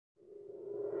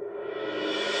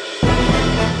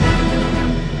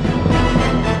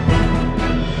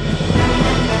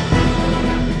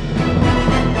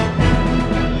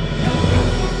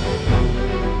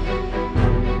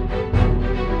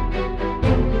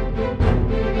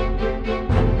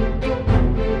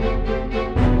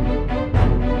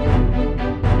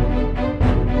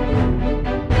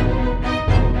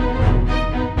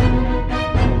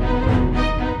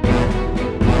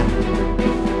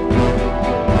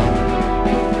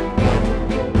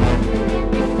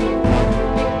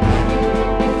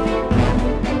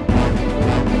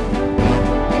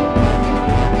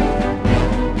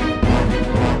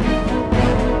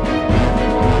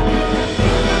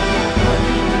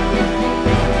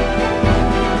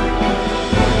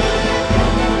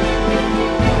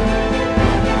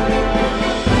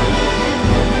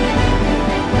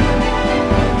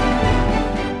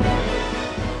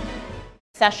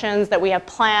sessions that we have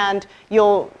planned,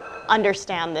 you'll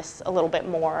understand this a little bit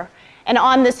more. And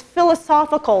on this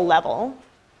philosophical level,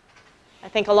 I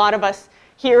think a lot of us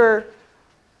here,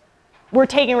 we're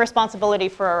taking responsibility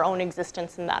for our own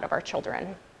existence and that of our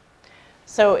children.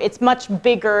 So it's much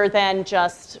bigger than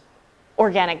just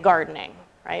organic gardening,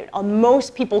 right?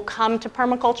 Most people come to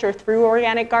permaculture through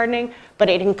organic gardening, but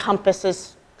it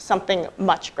encompasses something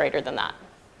much greater than that.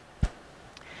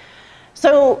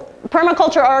 So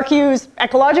permaculture argues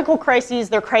ecological crises,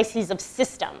 they're crises of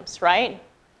systems, right?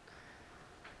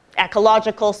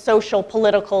 Ecological, social,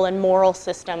 political, and moral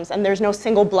systems, and there's no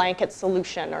single blanket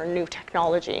solution or new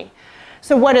technology.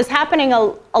 So what is happening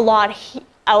a lot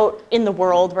out in the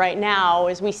world right now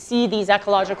is we see these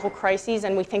ecological crises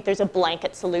and we think there's a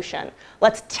blanket solution.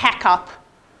 Let's tech up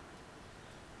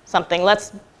something.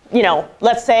 Let's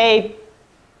say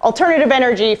alternative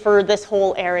energy for this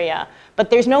whole area. But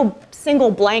there's no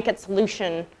single blanket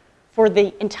solution for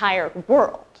the entire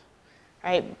world,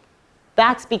 right?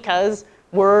 That's because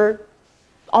we're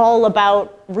all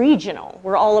about regional,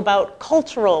 we're all about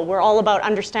cultural, we're all about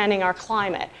understanding our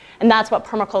climate. And that's what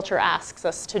permaculture asks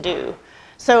us to do.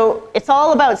 So it's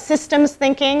all about systems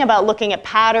thinking, about looking at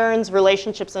patterns,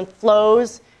 relationships, and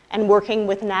flows, and working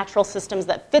with natural systems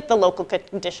that fit the local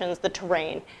conditions, the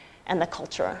terrain, and the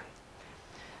culture.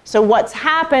 So what's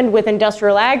happened with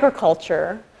industrial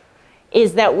agriculture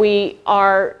is that we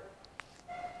are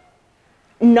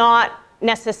not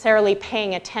necessarily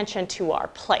paying attention to our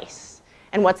place.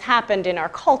 And what's happened in our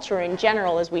culture in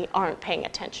general is we aren't paying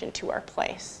attention to our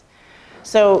place.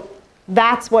 So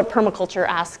that's what permaculture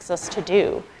asks us to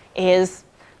do, is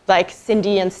like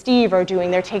Cindy and Steve are doing.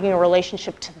 They're taking a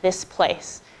relationship to this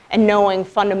place and knowing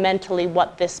fundamentally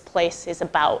what this place is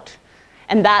about.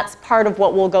 And that's part of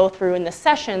what we'll go through in the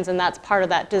sessions, and that's part of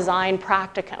that design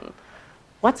practicum.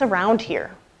 What's around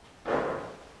here?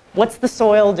 What's the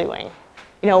soil doing?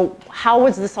 How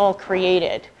was this all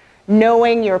created?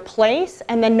 Knowing your place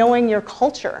and then knowing your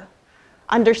culture.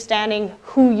 Understanding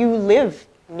who you live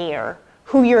near,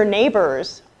 who your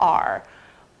neighbors are.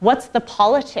 What's the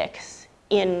politics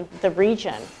in the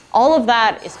region? All of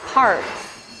that is part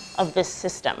of this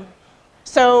system.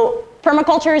 So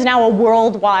permaculture is now a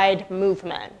worldwide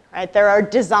movement, right? There are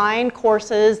design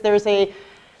courses. There's a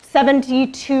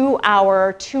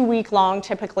 72-hour, 2-week-long,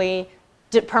 typically,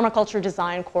 permaculture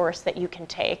design course that you can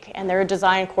take. And there are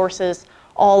design courses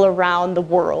all around the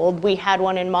world. We had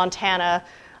one in Montana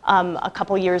a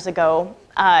couple years ago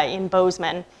in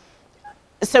Bozeman.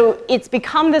 So it's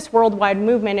become this worldwide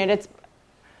movement, and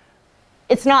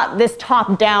it's not this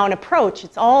top-down approach.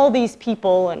 It's all these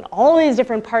people in all these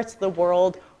different parts of the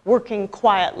world working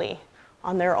quietly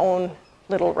on their own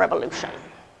little revolution.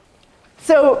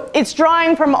 So it's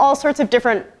drawing from all sorts of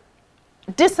different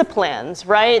disciplines,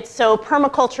 right? So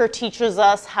permaculture teaches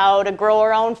us how to grow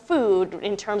our own food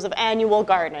in terms of annual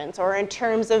gardens or in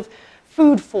terms of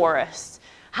food forests,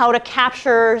 how to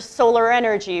capture solar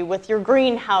energy with your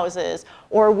greenhouses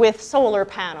or with solar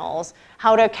panels,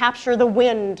 how to capture the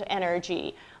wind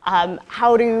energy,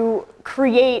 how to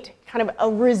create kind of a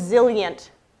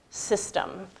resilient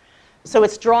system. So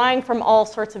it's drawing from all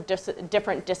sorts of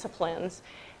different disciplines.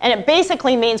 And it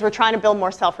basically means we're trying to build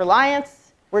more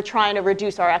self-reliance, we're trying to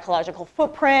reduce our ecological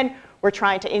footprint, we're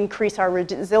trying to increase our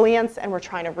resilience, and we're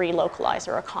trying to relocalize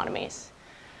our economies.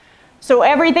 So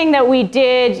everything that we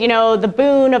did, the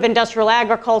boon of industrial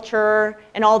agriculture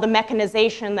and all the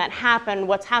mechanization that happened,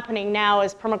 what's happening now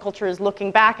is permaculture is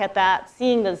looking back at that,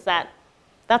 seeing that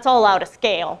that's all out of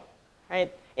scale,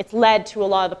 right? It's led to a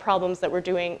lot of the problems that we're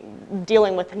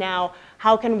dealing with now.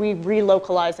 How can we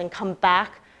relocalize and come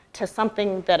back to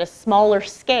something that is smaller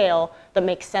scale that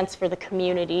makes sense for the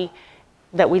community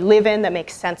that we live in, that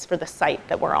makes sense for the site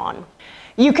that we're on?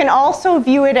 You can also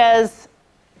view it as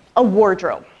a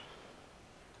wardrobe.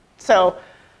 So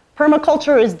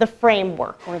permaculture is the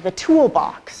framework or the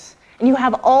toolbox. And you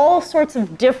have all sorts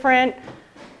of different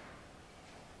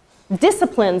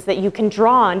disciplines that you can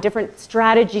draw on, different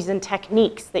strategies and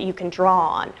techniques that you can draw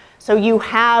on. So you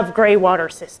have gray water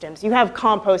systems, you have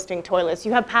composting toilets,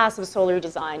 you have passive solar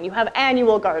design, you have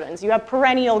annual gardens, you have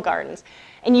perennial gardens.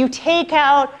 And you take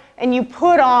out and you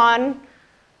put on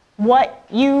what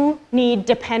you need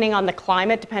depending on the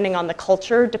climate, depending on the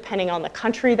culture, depending on the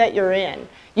country that you're in.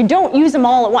 You don't use them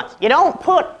all at once. You don't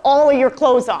put all of your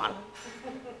clothes on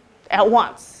at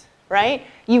once, right?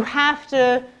 You have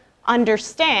to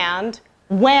understand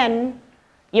when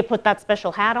you put that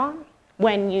special hat on,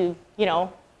 when you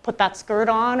put that skirt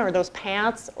on or those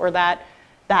pants or that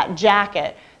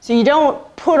jacket. So you don't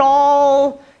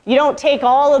take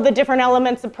all of the different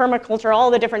elements of permaculture,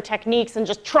 all the different techniques and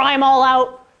just try them all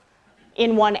out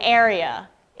in one area.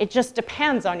 It just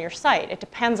depends on your site. It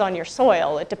depends on your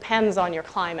soil. It depends on your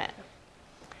climate.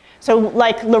 So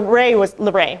like Lorraine,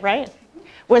 right,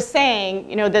 was saying,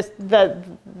 you know,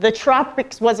 the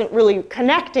tropics wasn't really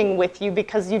connecting with you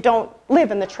because you don't live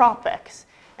in the tropics.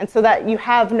 And so that you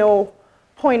have no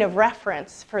point of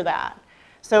reference for that.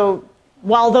 So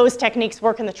while those techniques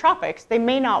work in the tropics, they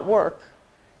may not work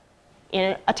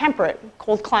in a temperate,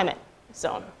 cold climate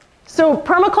zone. So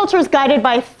permaculture is guided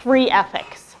by 3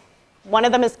 ethics. One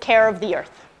of them is care of the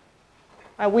earth.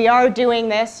 We are doing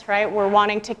this, right? We're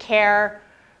wanting to care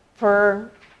for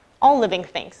all living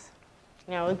things.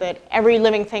 You know, that every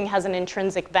living thing has an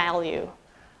intrinsic value.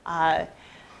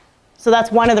 So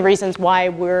that's one of the reasons why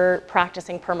we're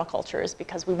practicing permaculture, is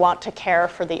because we want to care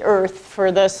for the earth,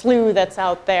 for the slough that's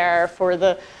out there, for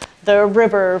the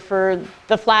river, for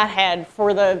the flathead,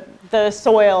 for the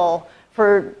soil,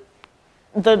 for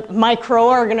the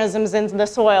microorganisms in the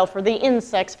soil, for the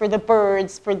insects, for the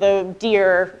birds, for the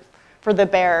deer, for the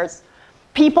bears.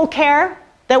 People care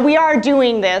that we are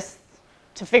doing this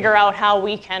to figure out how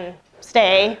we can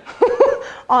stay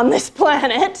on this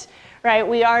planet, right?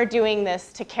 We are doing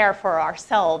this to care for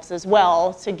ourselves as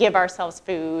well, to give ourselves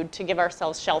food, to give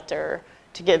ourselves shelter,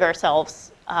 to give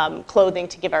ourselves clothing,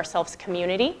 to give ourselves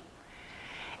community.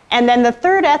 And then the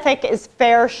third ethic is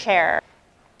fair share.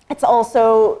 It's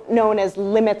also known as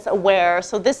limits aware.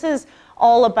 So this is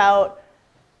all about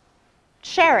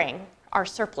sharing our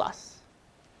surplus.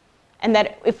 And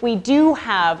that if we do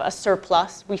have a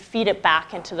surplus, we feed it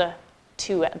back into the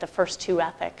first 2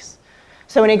 ethics.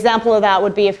 So an example of that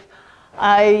would be if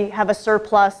I have a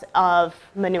surplus of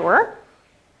manure,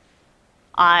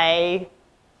 I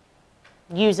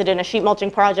use it in a sheet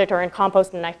mulching project or in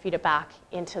compost, and I feed it back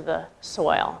into the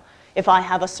soil. If I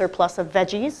have a surplus of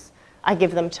veggies, I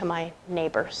give them to my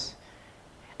neighbors.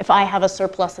 If I have a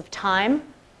surplus of time,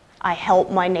 I help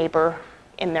my neighbor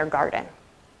in their garden.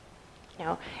 You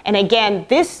know? And again,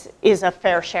 this is a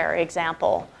fair share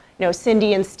example. You know,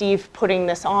 Cindy and Steve putting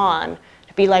this on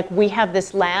to be like, we have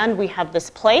this land, we have this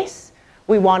place,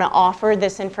 we want to offer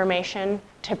this information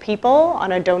to people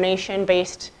on a donation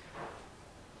basis.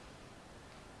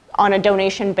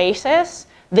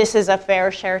 This is a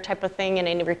fair share type of thing, and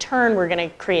in return, we're going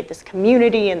to create this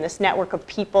community and this network of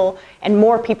people and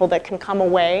more people that can come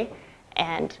away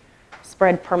and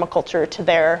spread permaculture to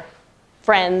their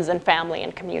friends and family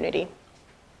and community.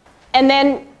 And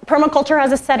then permaculture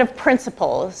has a set of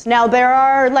principles. Now there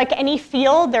are, like any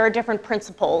field, there are different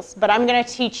principles, but I'm going to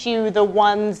teach you the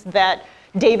ones that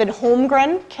David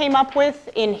Holmgren came up with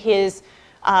in his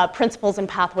Principles and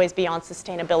Pathways Beyond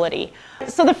Sustainability.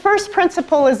 So the first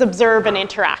principle is observe and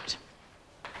interact.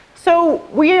 So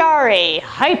we are a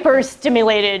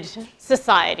hyper-stimulated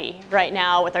society right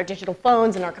now with our digital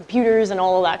phones and our computers and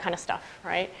all of that kind of stuff,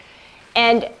 right?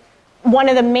 And one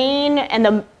of the main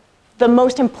and the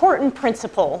most important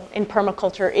principle in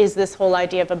permaculture is this whole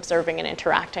idea of observing and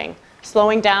interacting.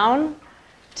 Slowing down,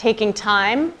 taking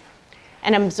time,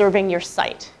 and observing your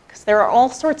site. Because there are all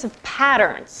sorts of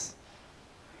patterns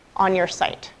on your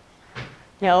site.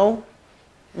 You know,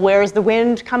 where's the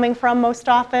wind coming from most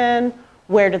often?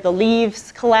 Where do the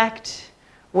leaves collect?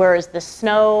 Where is the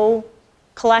snow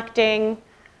collecting?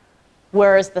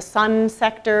 Where is the sun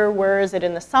sector? Where is it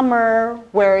in the summer?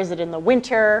 Where is it in the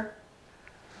winter?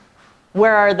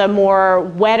 Where are the more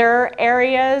wetter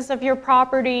areas of your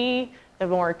property? The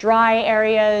more dry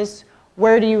areas?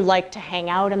 Where do you like to hang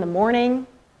out in the morning?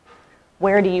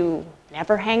 Where do you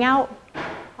never hang out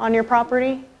on your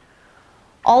property?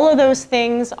 All of those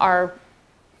things are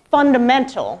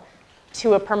fundamental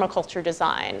to a permaculture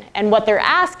design. And what they're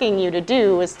asking you to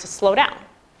do is to slow down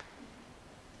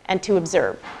and to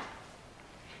observe.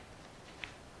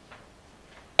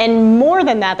 And more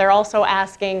than that, they're also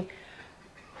asking,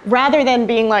 rather than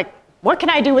being like, what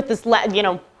can I do with this land? You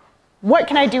know, what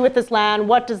can I do with this land?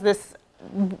 What does this,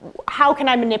 how can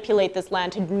I manipulate this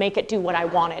land to make it do what I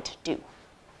want it to do?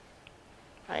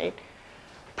 Right?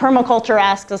 Permaculture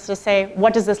asks us to say,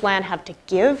 what does this land have to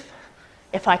give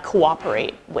if I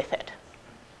cooperate with it?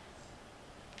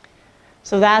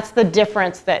 So that's the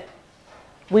difference that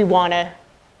we want to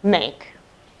make.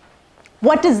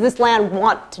 What does this land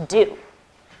want to do?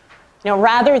 You know,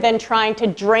 rather than trying to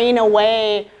drain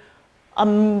away a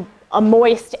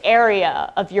moist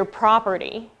area of your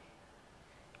property,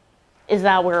 is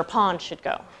that where a pond should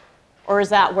go? Or is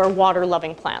that where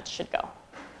water-loving plants should go?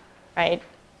 Right?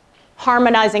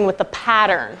 Harmonizing with the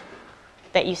pattern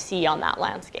that you see on that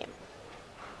landscape.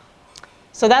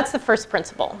 So that's the first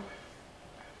principle.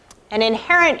 And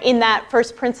inherent in that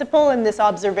first principle, in this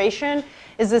observation,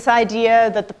 is this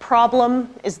idea that the problem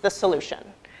is the solution.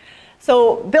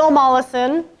 So Bill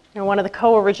Mollison, one of the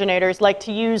co-originators, liked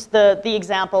to use the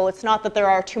example, it's not that there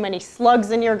are too many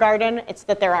slugs in your garden, it's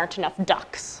that there aren't enough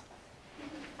ducks,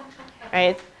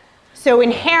 right? So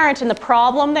inherent in the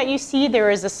problem that you see, there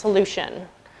is a solution.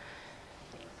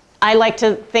 I like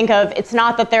to think of, it's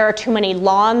not that there are too many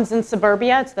lawns in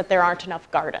suburbia, it's that there aren't enough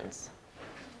gardens.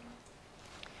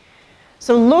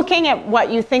 So looking at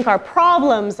what you think are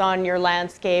problems on your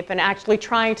landscape and actually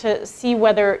trying to see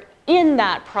whether in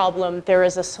that problem there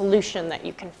is a solution that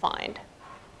you can find.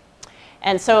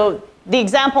 And so the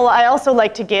example I also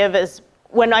like to give is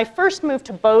when I first moved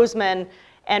to Bozeman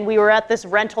and we were at this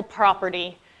rental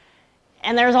property,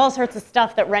 and there's all sorts of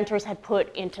stuff that renters had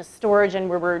put into storage, and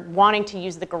we were wanting to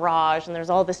use the garage, and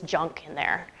there's all this junk in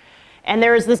there. And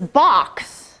there was this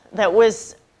box that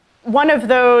was one of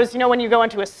those, when you go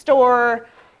into a store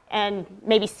and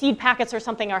maybe seed packets or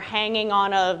something are hanging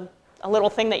on a little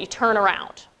thing that you turn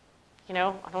around.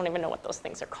 I don't even know what those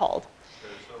things are called.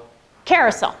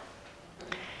 Carousel.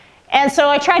 And so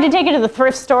I tried to take it to the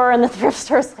thrift store, and the thrift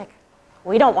store's like,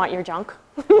 we don't want your junk.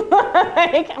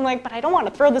 I'm like, but I don't want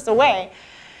to throw this away.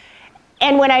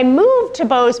 And when I moved to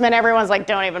Bozeman, everyone's like,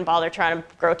 don't even bother trying to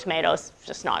grow tomatoes. It's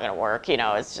just not going to work.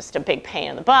 It's just a big pain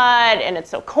in the butt, and it's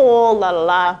so cold, la la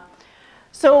la.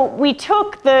 So we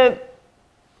took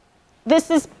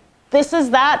this is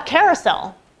that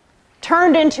carousel,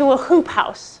 turned into a hoop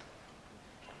house.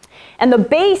 And the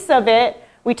base of it,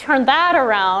 we turned that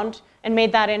around and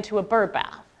made that into a bird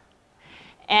bath.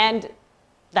 And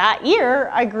that year,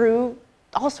 I grew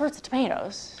all sorts of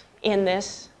tomatoes in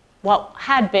this, what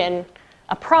had been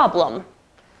a problem.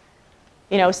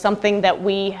 Something that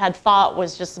we had thought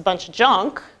was just a bunch of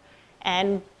junk,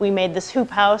 and we made this hoop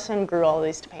house and grew all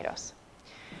these tomatoes.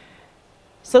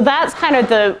 So that's kind of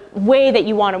the way that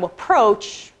you want to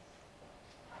approach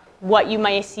what you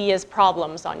may see as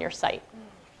problems on your site.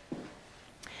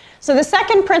 So the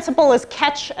second principle is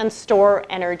catch and store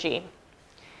energy.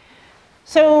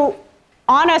 So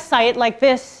on a site like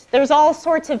this, there's all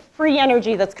sorts of free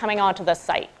energy that's coming onto the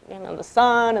site. The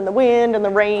sun and the wind and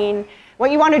the rain. What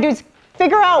you want to do is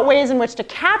figure out ways in which to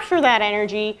capture that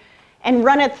energy and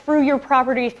run it through your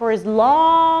property for as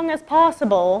long as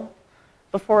possible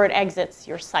before it exits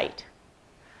your site.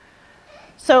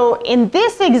 So in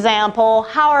this example,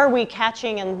 how are we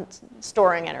catching and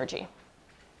storing energy?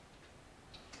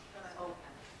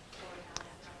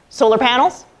 Solar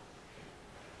panels?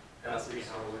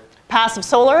 Passive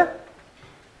solar?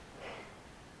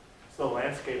 It's the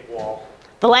landscape wall.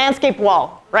 The landscape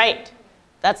wall, right.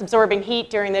 That's absorbing heat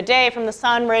during the day from the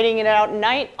sun, radiating it out at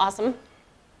night. Awesome.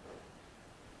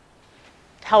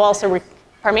 How else are we,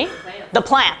 pardon me? The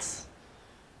plants.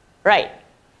 Right.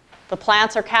 The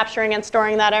plants are capturing and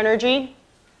storing that energy.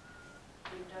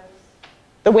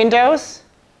 The windows.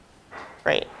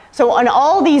 Great. So on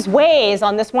all these ways,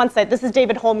 on this one site, this is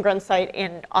David Holmgren's site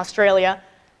in Australia,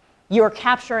 you're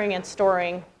capturing and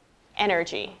storing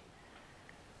energy.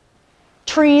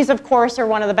 Trees, of course, are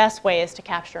one of the best ways to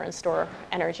capture and store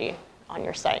energy on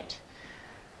your site.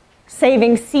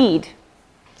 Saving seed.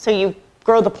 So you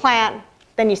grow the plant,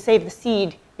 then you save the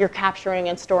seed, you're capturing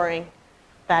and storing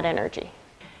that energy.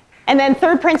 And then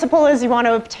third principle is you want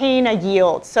to obtain a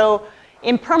yield. So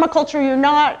in permaculture, you're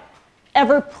not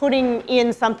ever putting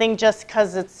in something just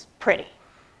because it's pretty.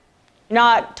 You're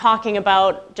not talking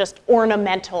about just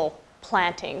ornamental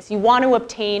plantings. You want to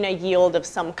obtain a yield of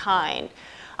some kind.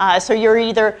 So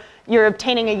you're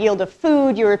obtaining a yield of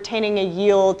food, you're obtaining a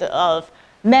yield of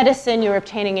medicine, you're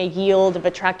obtaining a yield of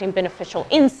attracting beneficial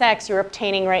insects, we're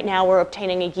obtaining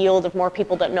a yield of more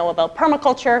people that know about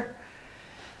permaculture.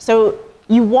 So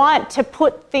you want to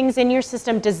put things in your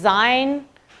system, design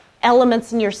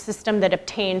elements in your system that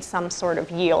obtain some sort of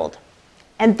yield.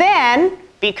 And then,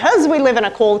 because we live in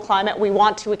a cold climate, we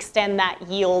want to extend that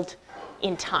yield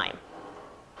in time.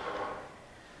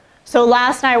 So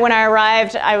last night when I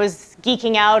arrived, I was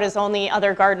geeking out, as only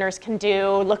other gardeners can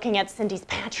do, looking at Cindy's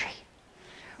pantry,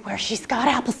 where she's got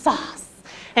applesauce,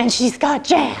 and she's got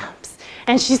jams,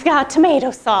 and she's got tomato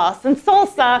sauce and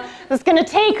salsa that's going to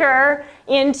take her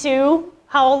into,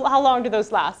 how long do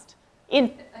those last?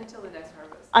 Until the next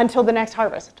harvest. Until the next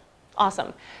harvest.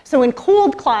 Awesome. So in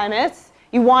cold climates,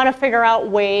 you want to figure out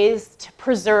ways to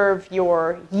preserve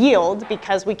your yield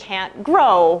because we can't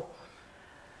grow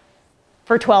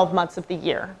for 12 months of the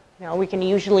year. We can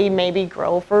usually maybe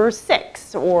grow for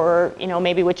 6, or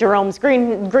maybe with Jerome's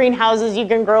greenhouses you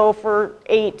can grow for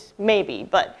 8, maybe.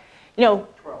 But 12.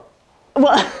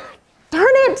 Well, darn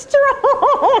it,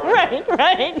 Jerome!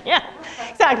 Right, yeah,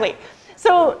 exactly.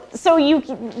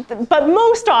 But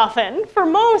most often, for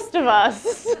most of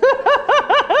us,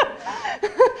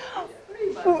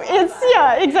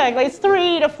 Yeah, exactly. It's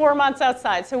 3 to 4 months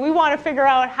outside. So we want to figure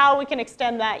out how we can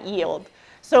extend that yield.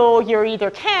 So you're either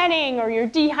canning, or you're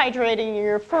dehydrating, or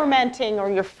you're fermenting, or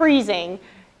you're freezing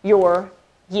your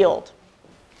yield.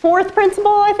 Fourth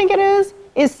principle, I think it is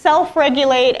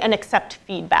self-regulate and accept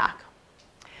feedback.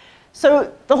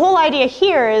 So the whole idea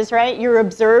here is, right, you're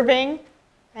observing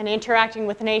and interacting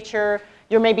with nature.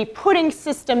 You're maybe putting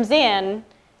systems in,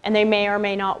 and they may or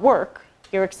may not work.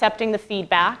 You're accepting the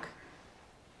feedback.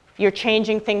 You're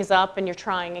changing things up, and you're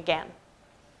trying again.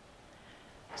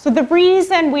 So the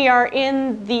reason we are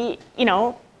in the,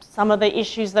 some of the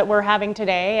issues that we're having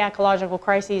today, ecological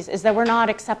crises, is that we're not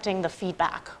accepting the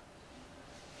feedback.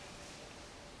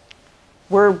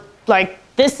 We're like,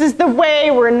 this is the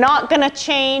way, we're not going to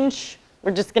change.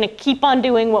 We're just going to keep on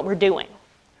doing what we're doing,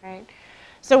 right?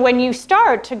 So when you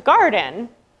start to garden,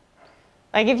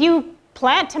 like if you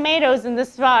plant tomatoes in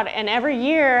this spot and every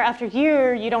year after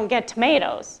year you don't get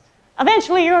tomatoes,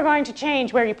 eventually you're going to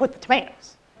change where you put the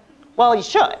tomatoes. Well, you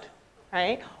should,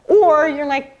 right? Or you're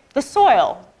like, the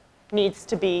soil needs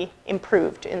to be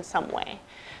improved in some way.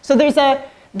 So there's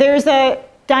a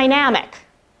dynamic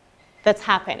that's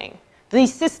happening.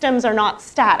 These systems are not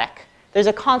static. There's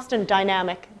a constant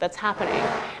dynamic that's happening.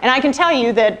 And I can tell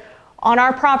you that on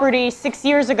our property 6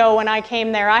 years ago when I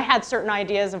came there, I had certain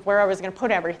ideas of where I was going to put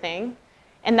everything.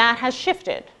 And that has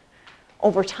shifted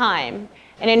over time.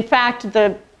 And in fact,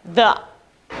 the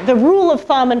rule of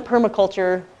thumb in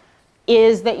permaculture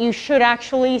is that you should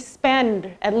actually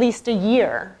spend at least a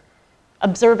year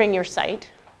observing your site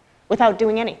without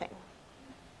doing anything.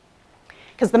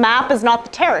 Because the map is not the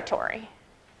territory.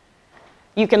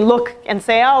 You can look and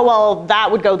say, oh, well,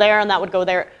 that would go there and that would go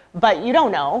there. But you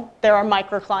don't know. There are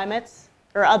microclimates.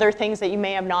 There are other things that you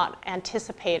may have not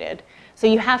anticipated. So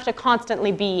you have to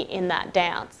constantly be in that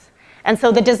dance. And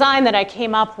so the design that I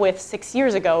came up with 6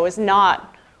 years ago is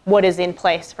not what is in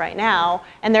place right now.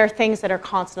 And there are things that are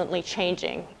constantly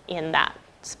changing in that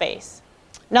space.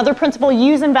 Another principle,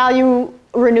 use and value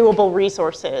renewable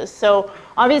resources. So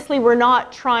obviously we're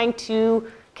not trying to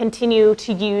continue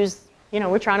to use,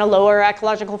 we're trying to lower our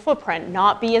ecological footprint,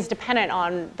 not be as dependent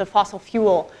on the fossil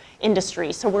fuel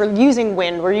industry. So we're using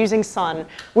wind, we're using sun,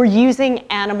 we're using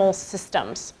animal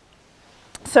systems.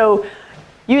 So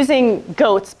using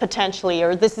goats potentially,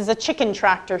 or this is a chicken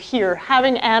tractor here,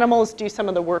 having animals do some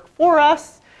of the work for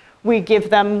us. We give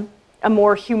them a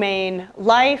more humane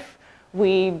life.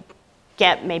 We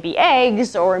get maybe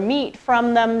eggs or meat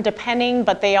from them, depending,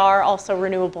 but they are also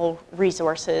renewable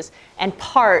resources. And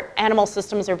animal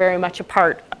systems are very much a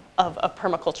part of a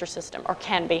permaculture system, or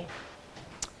can be.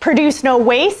 Produce no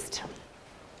waste.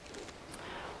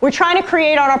 We're trying to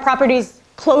create on our properties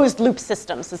closed loop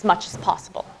systems as much as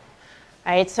possible.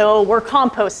 Right? So we're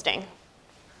composting,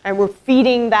 and we're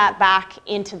feeding that back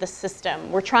into the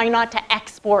system. We're trying not to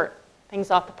export things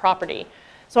off the property.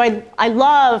 So I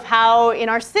love how in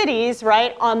our cities,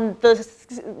 right, on the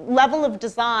level of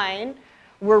design,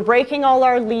 we're raking all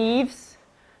our leaves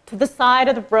to the side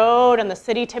of the road, and the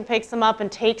city picks them up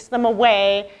and takes them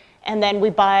away, and then we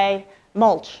buy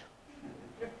mulch.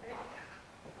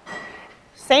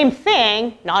 Same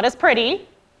thing, not as pretty,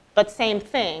 but same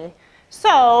thing.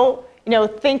 So,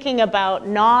 thinking about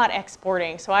not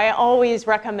exporting. So I always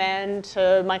recommend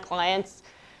to my clients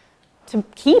to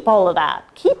keep all of that.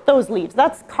 Keep those leaves.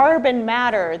 That's carbon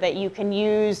matter that you can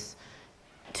use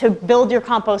to build your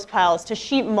compost piles, to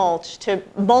sheet mulch, to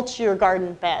mulch your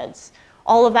garden beds.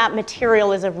 All of that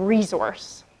material is a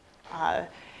resource.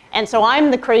 And so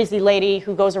I'm the crazy lady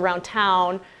who goes around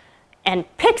town and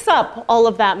picks up all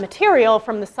of that material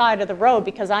from the side of the road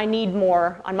because I need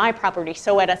more on my property.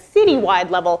 So at a citywide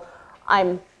level,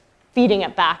 I'm feeding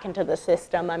it back into the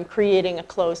system. I'm creating a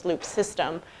closed loop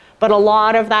system. But a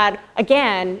lot of that,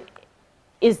 again,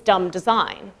 is dumb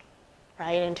design,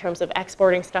 right, in terms of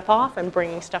exporting stuff off and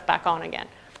bringing stuff back on again.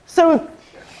 So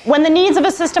when the needs of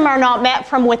a system are not met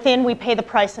from within, we pay the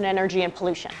price in energy and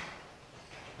pollution.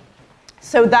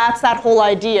 So that's that whole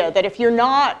idea that if you're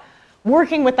not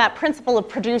working with that principle of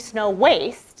produce no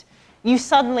waste, you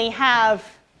suddenly have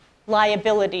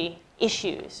liability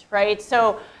issues, right?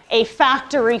 So a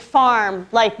factory farm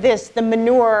like this, the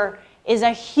manure is a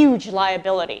huge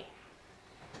liability.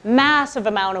 Massive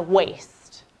amount of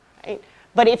waste, right?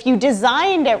 But if you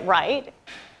designed it right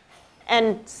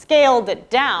and scaled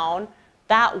it down,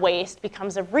 that waste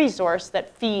becomes a resource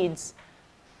that feeds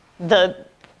the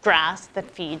grass, that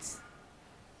feeds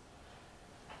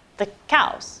the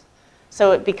cows.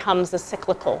 So it becomes a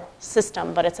cyclical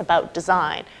system, but it's about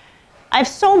design. I have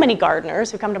so many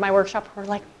gardeners who come to my workshop who are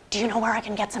like, do you know where I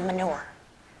can get some manure?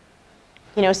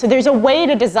 So there's a way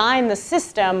to design the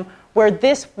system where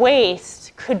this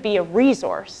waste could be a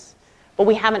resource, but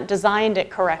we haven't designed it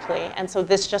correctly. And so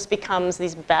this just becomes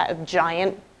these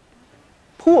giant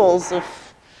pools of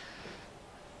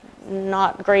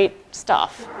not great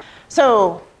stuff.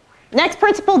 So next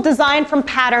principle, design from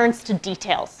patterns to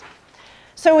details.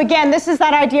 So again, this is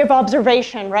that idea of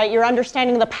observation, right? You're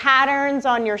understanding the patterns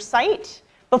on your site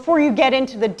before you get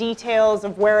into the details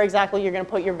of where exactly you're going to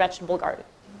put your vegetable garden.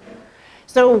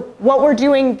 So what we're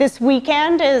doing this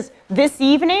weekend is this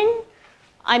evening,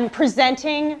 I'm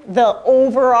presenting the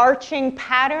overarching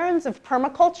patterns of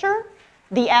permaculture,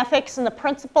 the ethics and the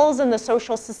principles and the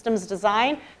social systems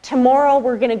design. Tomorrow,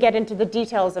 we're going to get into the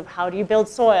details of how do you build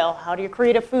soil, how do you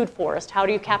create a food forest, how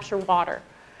do you capture water.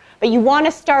 But you want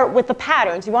to start with the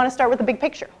patterns. You want to start with the big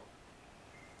picture,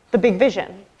 the big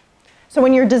vision. So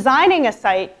when you're designing a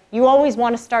site, you always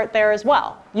want to start there as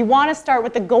well. You want to start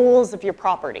with the goals of your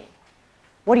property.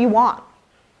 What do you want?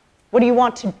 What do you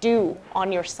want to do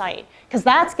on your site? Because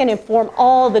that's going to inform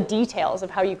all the details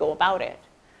of how you go about it.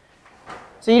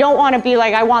 So you don't want to be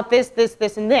like, I want this, this,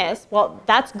 this, and this. Well,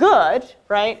 that's good,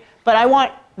 right? But I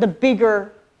want the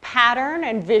bigger pattern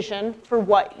and vision for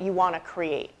what you want to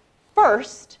create.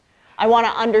 First, I want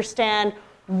to understand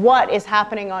what is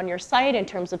happening on your site in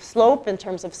terms of slope, in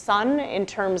terms of sun, in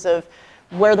terms of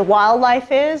where the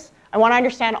wildlife is. I want to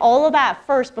understand all of that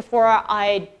first before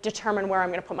I determine where I'm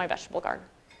going to put my vegetable garden,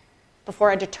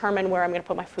 before I determine where I'm going to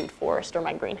put my food forest or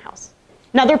my greenhouse.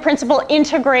 Another principle,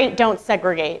 integrate, don't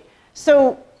segregate.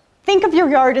 So think of your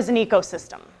yard as an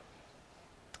ecosystem.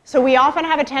 So we often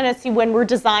have a tendency when we're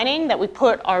designing that we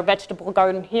put our vegetable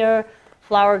garden here,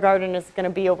 flower garden is going to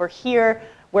be over here,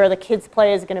 where the kids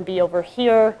play is going to be over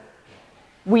here.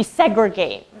 We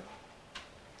segregate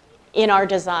in our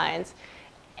designs.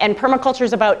 And permaculture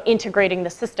is about integrating the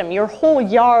system. Your whole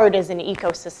yard is an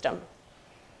ecosystem.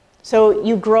 So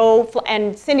you grow,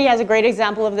 and Cindy has a great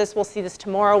example of this. We'll see this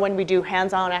tomorrow when we do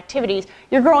hands-on activities.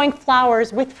 You're growing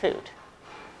flowers with food.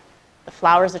 The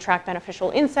flowers attract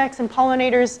beneficial insects and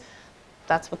pollinators.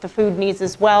 That's what the food needs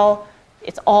as well.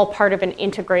 It's all part of an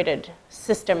integrated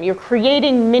system. You're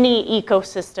creating mini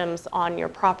ecosystems on your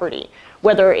property,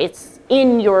 whether it's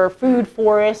in your food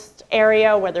forest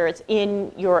area, whether it's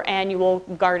in your annual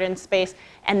garden space,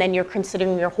 and then you're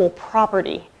considering your whole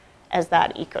property as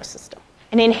that ecosystem.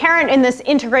 And inherent in this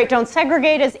integrate, don't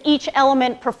segregate is each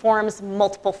element performs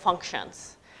multiple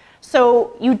functions.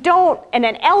 So you don't, and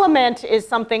an element is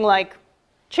something like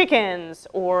chickens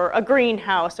or a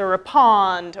greenhouse or a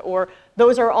pond, or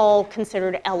those are all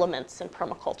considered elements in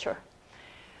permaculture.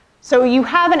 So you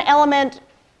have an element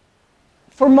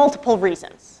for multiple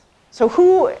reasons.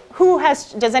 So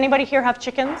does anybody here have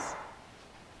chickens?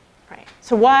 Right.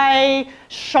 So why,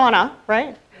 Shauna,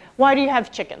 right? Why do you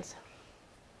have chickens?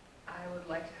 I would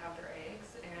like to have their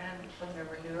eggs, and from their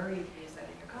manure, you can use that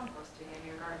in your composting in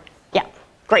your gardens. Yeah,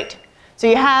 great. So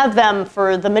you have them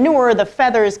for the manure, the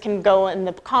feathers can go in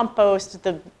the compost,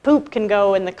 the poop can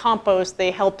go in the compost, they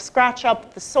help scratch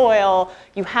up the soil,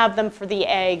 you have them for the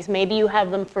eggs, maybe you have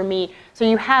them for meat. So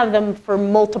you have them for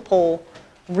multiple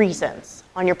reasons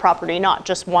on your property, not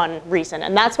just one reason.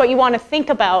 And that's what you want to think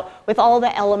about with all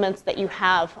the elements that you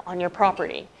have on your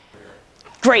property.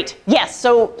 Great, yes,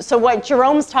 so what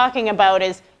Jerome's talking about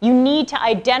is you need to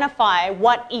identify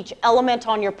what each element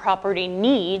on your property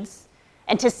needs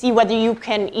and to see whether you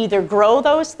can either grow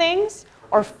those things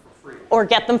or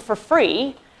get them for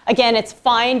free. Again, it's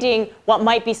finding what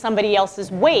might be somebody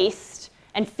else's waste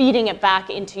and feeding it back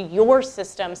into your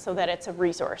system so that it's a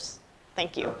resource.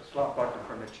 Thank you. The slop bucket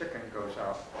from the kitchen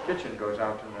goes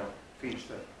out and feeds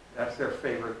them. That's their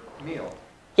favorite meal.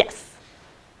 Yes.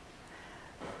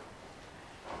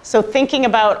 So thinking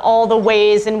about all the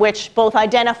ways in which both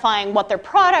identifying what their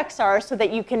products are so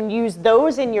that you can use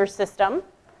those in your system,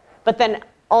 but then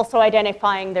also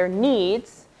identifying their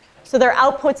needs. So their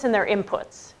outputs and their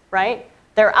inputs, right?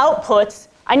 Their outputs,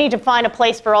 I need to find a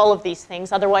place for all of these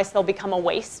things, otherwise they'll become a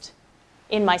waste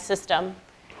in my system.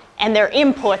 And their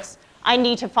inputs, I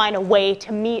need to find a way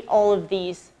to meet all of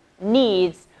these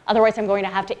needs, otherwise I'm going to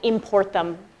have to import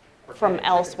them from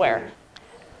elsewhere.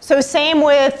 So same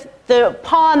with the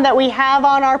pond that we have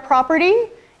on our property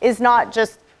is not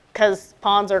just because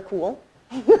ponds are cool.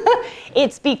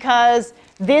 It's because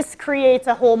this creates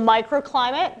a whole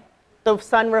microclimate. The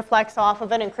sun reflects off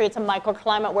of it and creates a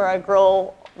microclimate where I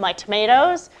grow my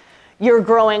tomatoes. You're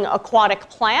growing aquatic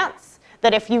plants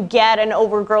that if you get an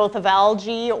overgrowth of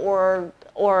algae or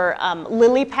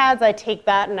lily pads, I take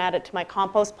that and add it to my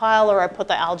compost pile, or I put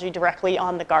the algae directly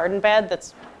on the garden bed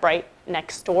that's right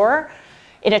next door.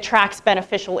 It attracts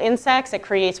beneficial insects, it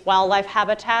creates wildlife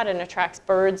habitat, and attracts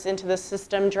birds into the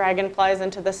system, dragonflies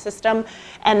into the system,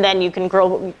 and then you can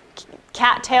grow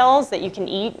cattails that you can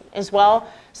eat as well.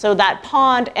 So that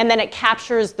pond, and then it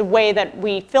captures, the way that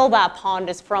we fill that pond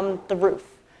is from the roof.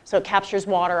 So it captures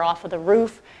water off of the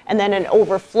roof, and then it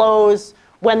overflows.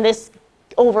 When this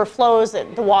overflows,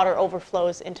 the water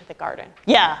overflows into the garden.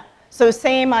 Yeah, so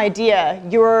same idea.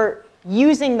 You're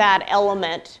using that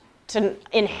element to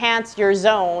enhance your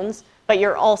zones, but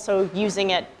you're also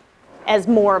using it as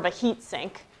more of a heat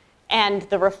sink and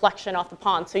the reflection off the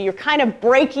pond. So you're kind of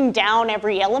breaking down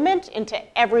every element into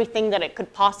everything that it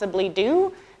could possibly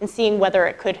do and seeing whether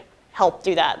it could help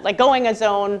do that. Like going a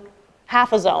zone,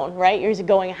 half a zone, right? You're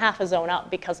going half a zone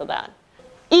up because of that.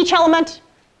 Each element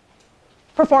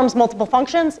performs multiple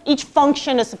functions. Each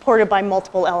function is supported by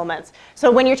multiple elements.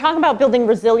 So when you're talking about building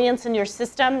resilience in your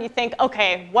system, you think,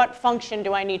 okay, what function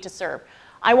do I need to serve?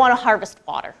 I want to harvest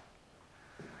water.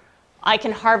 I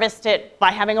can harvest it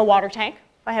by having a water tank,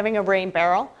 by having a rain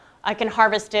barrel. I can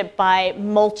harvest it by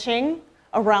mulching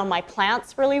around my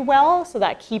plants really well, so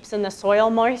that keeps in the soil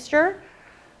moisture.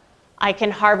 I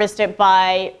can harvest it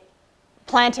by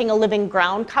planting a living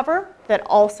ground cover that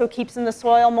also keeps in the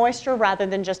soil moisture rather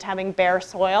than just having bare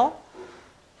soil.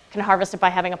 I can harvest it by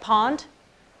having a pond.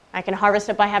 I can harvest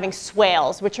it by having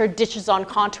swales, which are ditches on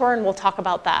contour, and we'll talk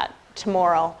about that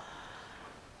tomorrow.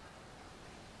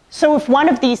 So if one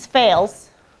of these fails,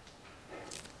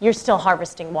 you're still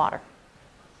harvesting water.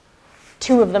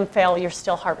 Two of them fail, you're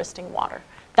still harvesting water.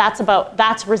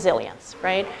 That's resilience,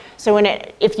 right? So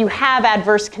if you have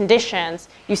adverse conditions,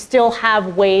 you still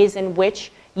have ways in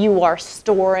which you are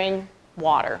storing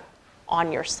water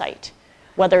on your site,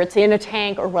 whether it's in a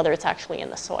tank or whether it's actually in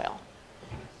the soil.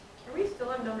 Are we still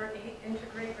on number 8,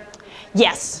 integrate rather than...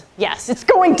 Yes, yes, it's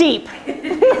going deep.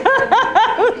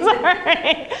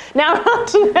 Sorry. Now on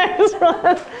to the next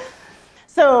one.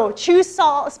 So choose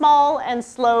small and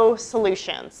slow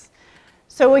solutions.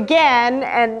 So again,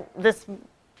 and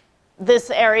this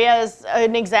area is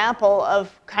an example of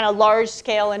kind of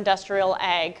large-scale industrial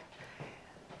ag.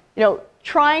 You know,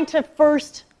 trying to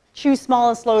first choose small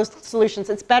and slow solutions.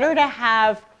 It's better to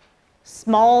have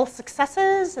small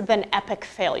successes than epic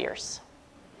failures.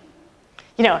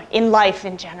 You know, in life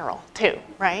in general, too,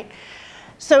 right?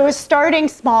 So starting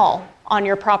small on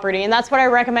your property, and that's what I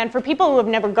recommend for people who have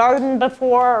never gardened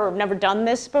before or have never done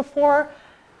this before.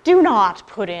 Do not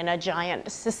put in a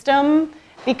giant system,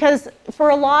 because for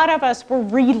a lot of us, we're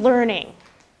relearning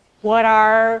what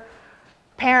our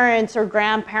parents or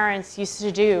grandparents used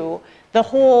to do. The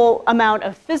whole amount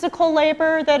of physical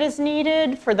labor that is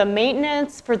needed for the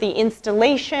maintenance, for the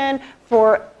installation,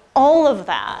 for all of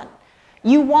that.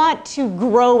 You want to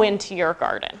grow into your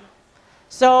garden.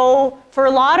 So for a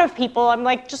lot of people, I'm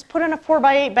like, just put in a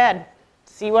 4x8 bed.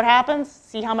 See what happens,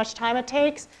 see how much time it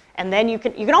takes, and then you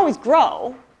can always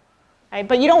grow. Right?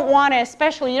 But you don't want to,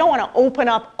 especially, you don't want to open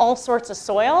up all sorts of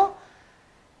soil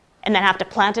and then have to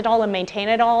plant it all and maintain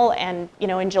it all, and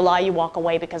in July you walk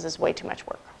away because it's way too much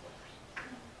work.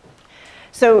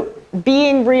 So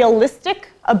being realistic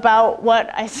about what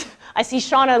I see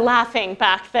Shauna laughing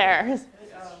back there. It's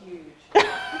huge.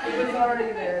 It was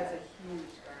already there. It's a huge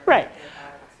garden. Right.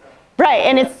 Right,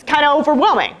 and it's kind of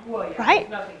overwhelming. Well, yeah, right?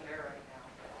 There's nothing there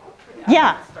right now.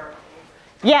 Yeah.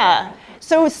 Yeah.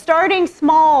 So starting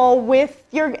small with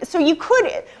your, so you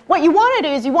could, what you want to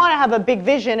do is you want to have a big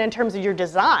vision in terms of your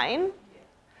design.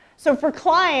 So for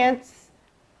clients,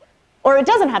 or it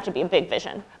doesn't have to be a big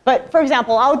vision, but for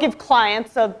example, I'll give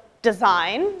clients a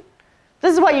design.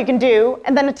 This is what you can do,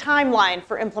 and then a timeline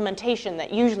for implementation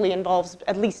that usually involves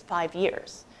at least 5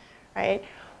 years, right?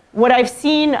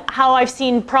 How I've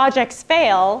seen projects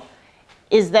fail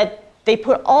is that they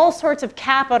put all sorts of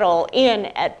capital in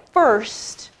at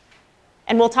first,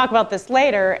 and we'll talk about this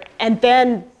later, and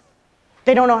then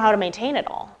they don't know how to maintain it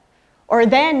all. Or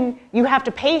then you have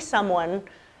to pay someone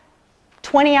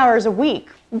 20 hours a week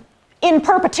in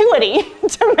perpetuity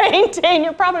to maintain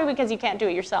your property because you can't do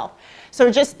it yourself.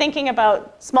 So just thinking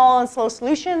about small and slow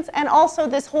solutions, and also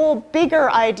this whole bigger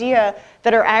idea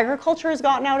that our agriculture has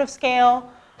gotten out of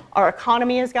scale, our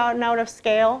economy has gotten out of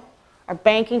scale, our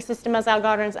banking system has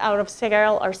gotten out of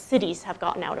scale, our cities have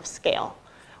gotten out of scale.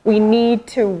 We need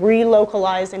to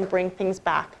relocalize and bring things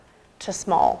back to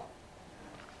small.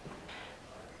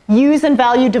 Use and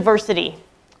value diversity.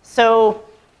 So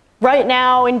right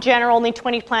now, in general, only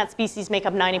 20 plant species make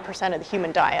up 90% of the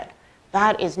human diet.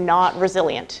 That is not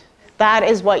resilient. That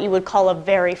is what you would call a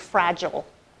very fragile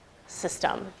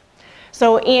system.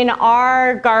 So in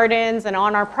our gardens and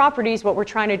on our properties, what we're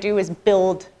trying to do is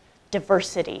build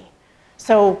diversity.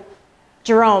 So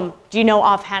Jerome, do you know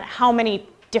offhand how many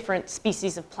different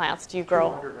species of plants do you grow?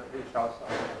 200 at least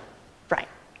outside. Right,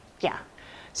 yeah.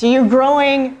 So you're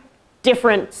growing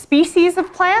different species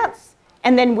of plants,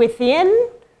 and then within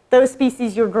those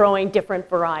species, you're growing different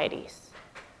varieties.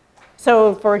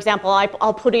 So for example,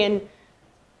 I'll put in,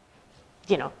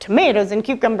 you know, tomatoes and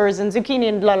cucumbers and zucchini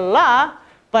and la la la,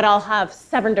 but I'll have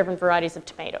 7 different varieties of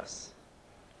tomatoes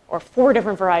or 4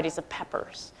 different varieties of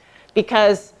peppers,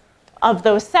 because of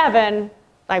those 7,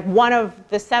 like one of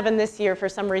the 7 this year for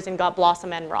some reason got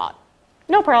blossom end rot.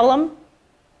 No problem.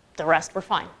 The rest were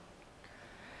fine.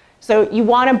 So you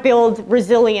want to build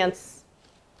resilience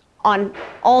on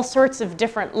all sorts of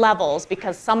different levels,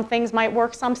 because some things might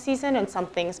work some season and some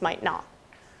things might not.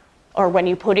 Or when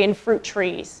you put in fruit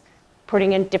trees,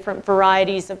 putting in different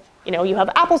varieties of, you know, you have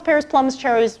apples, pears, plums,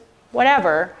 cherries,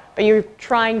 whatever, but you're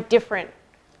trying different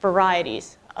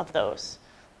varieties of those.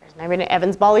 There's maybe an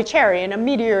Evans Bolly cherry and a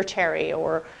Meteor cherry,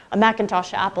 or a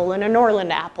McIntosh apple and a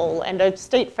Norland apple and a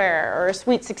State Fair or a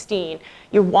Sweet 16.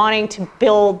 You're wanting to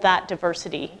build that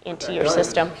diversity into your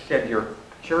system. Extend your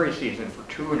cherry season for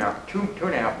two and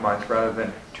a half months rather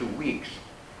than 2 weeks.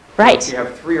 Right. So if you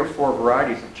have 3 or 4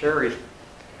 varieties of cherries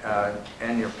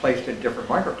and you're placed in different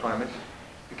microclimates,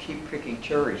 you keep picking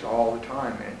cherries all the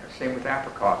time. And same with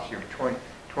apricots. You have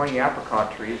 20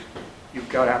 apricot trees. You've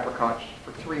got apricots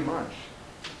for 3 months.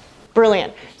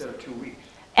 Brilliant. Instead of 2 weeks.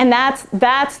 And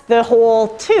that's the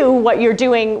whole too, what you're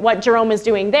doing, what Jerome is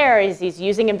doing there is he's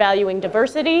using and valuing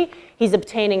diversity, he's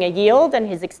obtaining a yield, and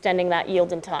he's extending that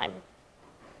yield in time.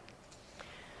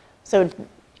 So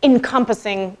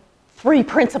encompassing 3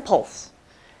 principles.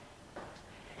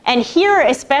 And here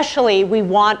especially, we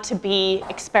want to be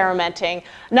experimenting.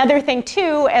 Another thing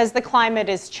too, as the climate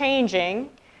is changing,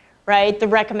 right, the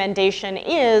recommendation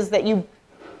is that you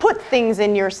put things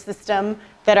in your system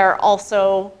that are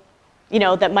also, you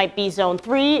know, that might be zone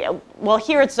 3. Well,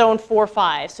 here it's zone 4,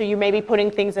 5. So you may be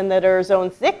putting things in that are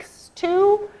zone 6,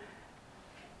 2.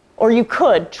 Or you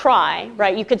could try,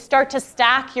 right? You could start to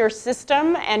stack your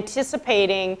system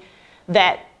anticipating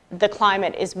that the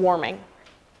climate is warming.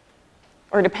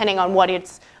 Or depending on what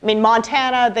it's, I mean,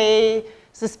 Montana, they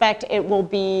suspect it will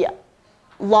be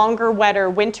longer, wetter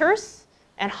winters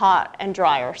and hot and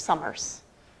drier summers.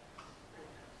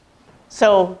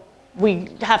 So we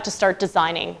have to start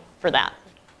designing for that.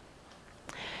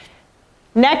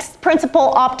 Next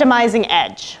principle, optimizing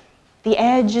edge. The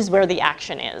edge is where the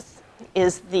action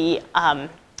is the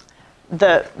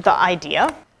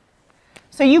idea.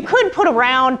 So you could put a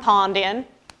round pond in, and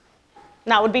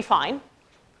that would be fine.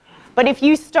 But if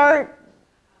you start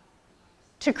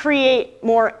to create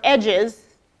more edges,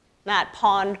 in that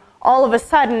pond, all of a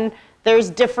sudden there's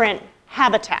different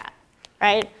habitat,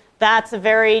 right? That's a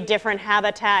very different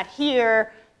habitat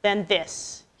here than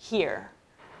this here,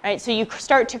 right? So you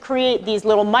start to create these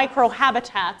little micro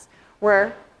habitats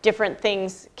where different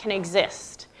things can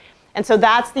exist. And so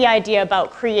that's the idea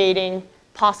about creating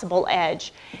possible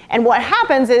edge. And what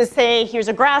happens is, say, here's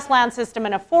a grassland system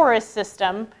and a forest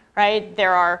system, right?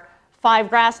 There are 5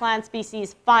 grassland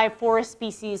species, 5 forest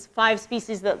species, 5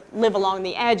 species that live along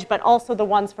the edge, but also the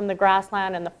ones from the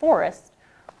grassland and the forest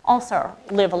also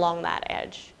live along that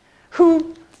edge.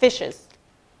 Who fishes?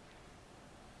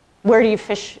 Where do you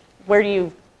fish? Where do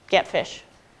you get fish?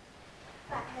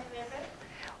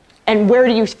 And where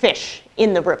do you fish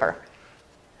in the river?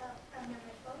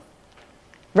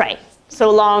 Right, so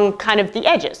along kind of the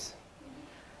edges.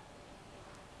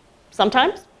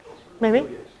 Sometimes, maybe?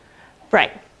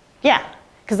 Right, yeah,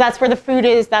 because that's where the food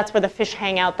is, that's where the fish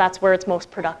hang out, that's where it's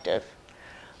most productive.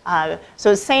 So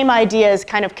the same idea is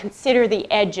kind of consider the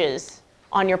edges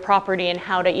on your property and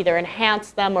how to either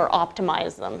enhance them or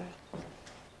optimize them.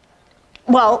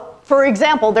 Well, for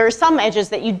example, there are some edges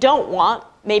that you don't want.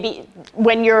 Maybe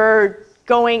when you're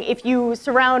going, if you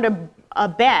surround a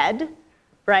bed,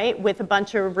 right, with a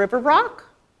bunch of river rock,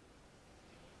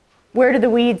 where do the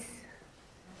weeds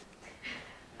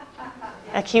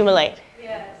accumulate?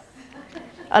 Yes.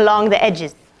 Along the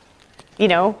edges, you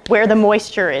know, where the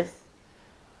moisture is,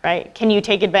 right? Can you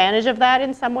take advantage of that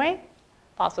in some way?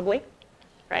 Possibly,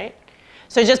 right?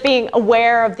 So just being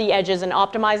aware of the edges and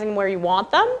optimizing where you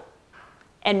want them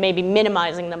and maybe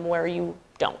minimizing them where you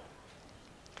don't.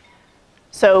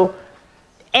 So,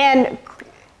 and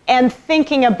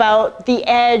thinking about the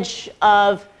edge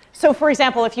of, so for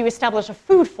example, if you establish a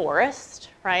food forest,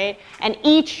 right, and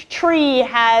each tree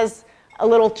has a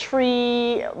little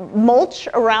tree mulch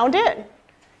around it,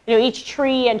 you know, each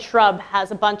tree and shrub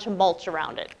has a bunch of mulch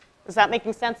around it. Is that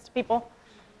making sense to people?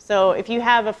 So if you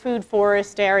have a food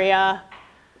forest area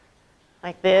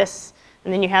like this,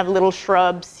 and then you have little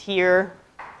shrubs here,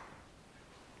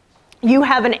 you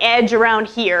have an edge around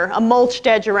here, a mulched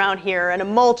edge around here, and a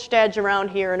mulched edge around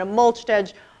here, and a mulched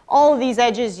edge. All of these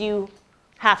edges you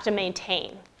have to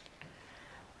maintain.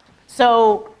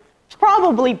 So it's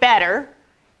probably better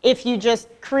if you just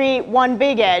create one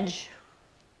big edge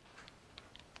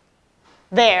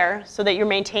there so that you're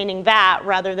maintaining that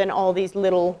rather than all these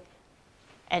little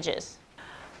edges.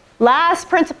 Last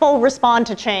principle, respond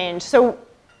to change. So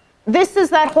this is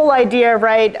that whole idea,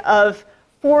 right, of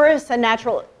forests and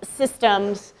natural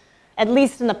systems, at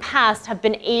least in the past, have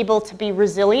been able to be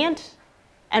resilient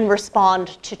and respond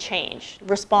to change,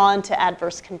 respond to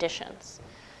adverse conditions.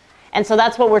 And so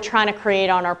that's what we're trying to create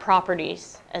on our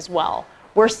properties as well.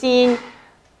 We're seeing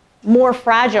more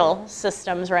fragile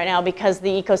systems right now because the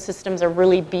ecosystems are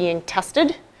really being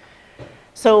tested.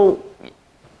 So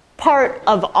part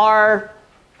of our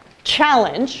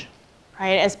challenge,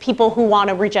 right, as people who want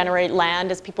to regenerate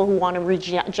land, as people who want to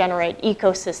regenerate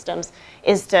ecosystems,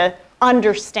 is to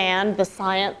understand the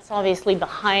science, obviously,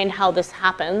 behind how this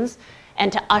happens,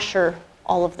 and to usher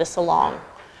all of this along.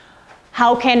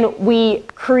 How can we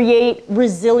create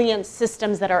resilient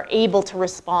systems that are able to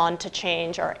respond to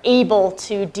change, are able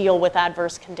to deal with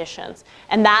adverse conditions?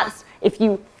 And that's, if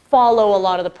you follow a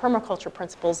lot of the permaculture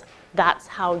principles, that's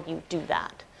how you do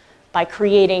that. By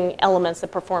creating elements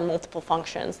that perform multiple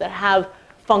functions, that have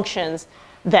functions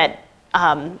that,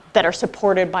 that are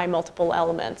supported by multiple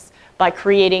elements, by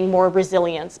creating more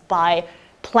resilience, by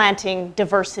planting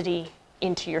diversity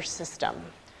into your system.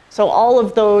 So all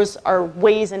of those are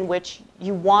ways in which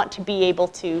you want to be able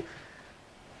to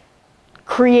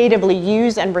creatively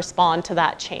use and respond to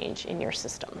that change in your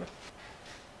system.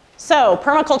 So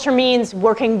permaculture means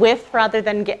working with rather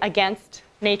than against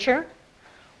nature.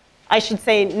 I should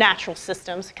say natural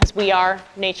systems, because we are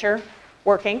nature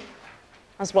working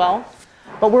as well.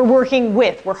 But we're working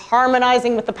with, we're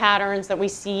harmonizing with the patterns that we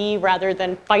see rather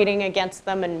than fighting against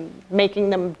them and making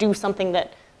them do something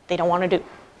that they don't want to do.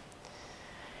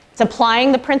 It's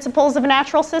applying the principles of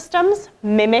natural systems,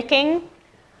 mimicking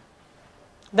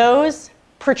those,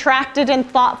 protracted and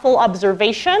thoughtful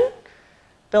observation.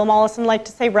 Bill Mollison liked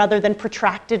to say, rather than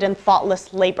protracted and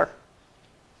thoughtless labor.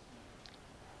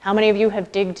 How many of you have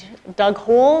dug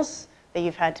holes that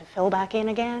you've had to fill back in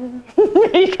again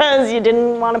because you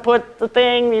didn't want to put the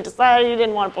thing, you decided you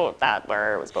didn't want to put that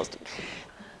where it was supposed to?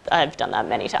 I've done that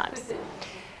many times.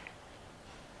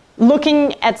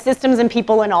 Looking at systems and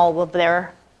people and all of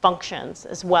their functions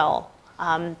as well.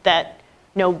 That,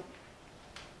 you know,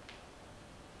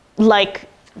 like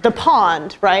the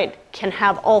pond, right, can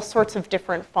have all sorts of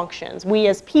different functions. We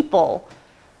as people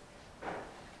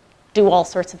do all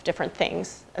sorts of different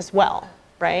things as well,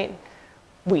 right?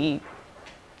 We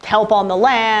help on the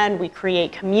land, we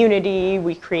create community,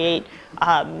 we create,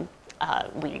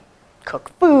 we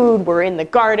cook food, we're in the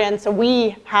garden, so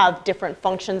we have different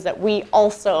functions that we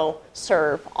also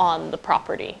serve on the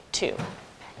property too.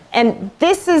 And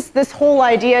this is this whole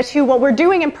idea too. What we're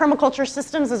doing in permaculture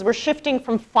systems is we're shifting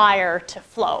from fire to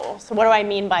flow. So what do I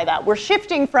mean by that? We're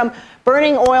shifting from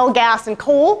burning oil, gas, and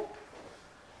coal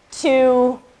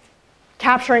to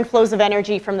capturing flows of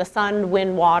energy from the sun,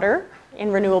 wind, water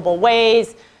in renewable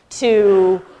ways,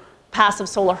 to passive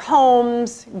solar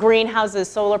homes, greenhouses,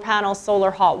 solar panels,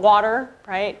 solar hot water,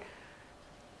 right?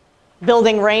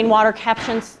 Building rainwater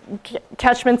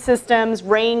catchment systems,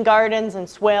 rain gardens and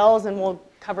swales, and we'll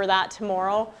cover that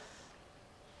tomorrow.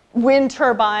 Wind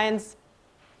turbines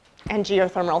and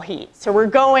geothermal heat. So we're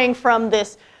going from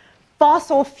this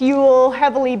fossil fuel,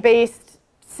 heavily based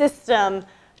system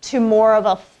to more of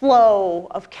a flow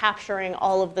of capturing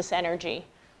all of this energy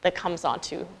that comes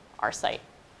onto our site.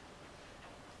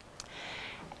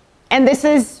 And this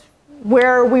is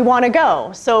where we want to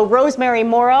go. So Rosemary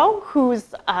Morrow,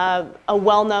 who's a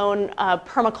well-known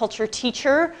permaculture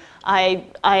teacher,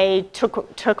 I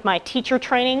took my teacher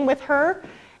training with her,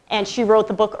 and she wrote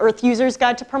the book Earth User's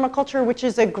Guide to Permaculture, which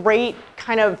is a great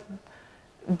kind of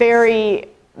very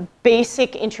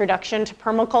basic introduction to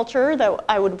permaculture that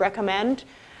I would recommend.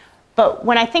 But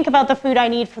when I think about the food I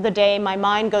need for the day, my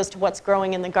mind goes to what's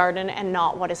growing in the garden and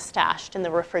not what is stashed in the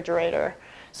refrigerator.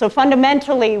 So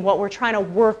fundamentally, what we're trying to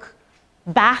work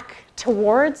back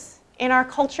towards in our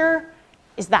culture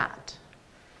is that.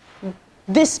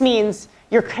 This means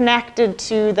you're connected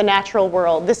to the natural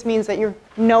world. This means that you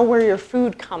know where your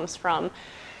food comes from.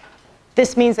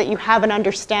 This means that you have an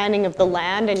understanding of the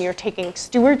land and you're taking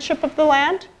stewardship of the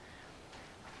land.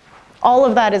 All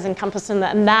of that is encompassed in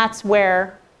that, and that's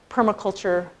where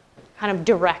permaculture kind of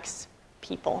directs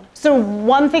people. So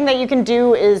one thing that you can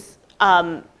do is,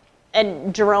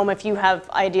 and Jerome, if you have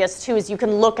ideas too, is you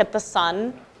can look at the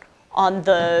sun on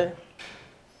the,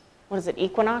 what is it,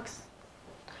 equinox?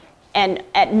 and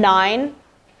at 9,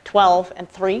 12, and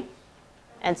 3,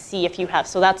 and see if you have,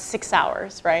 so that's 6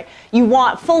 hours, right? You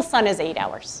want, full sun is 8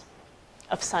 hours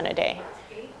of sun a day.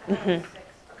 8? Mm-hmm. 6,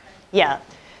 okay. Yeah,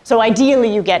 so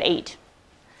ideally you get 8.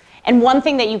 And one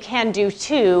thing that you can do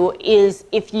too is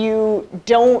if you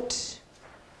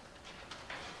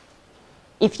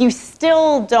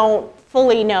still don't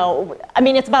fully know, I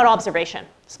mean, it's about observation.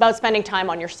 It's about spending time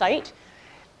on your site,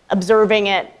 observing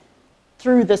it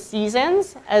through the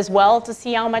seasons as well to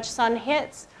see how much sun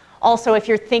hits. Also, if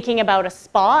you're thinking about a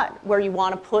spot where you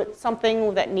want to put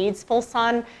something that needs full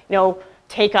sun, you know,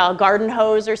 take a garden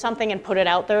hose or something and put it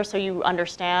out there so you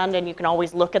understand, and you can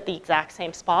always look at the exact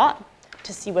same spot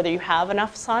to see whether you have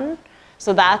enough sun.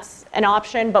 So that's an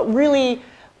option, but really,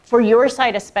 for your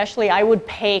site especially, I would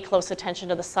pay close attention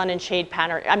to the sun and shade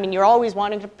pattern. I mean, you're always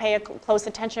wanting to pay close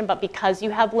attention, but because you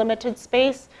have limited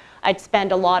space, I'd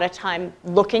spend a lot of time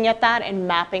looking at that and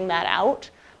mapping that out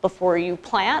before you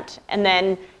plant. And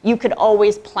then you could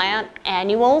always plant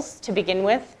annuals to begin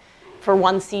with for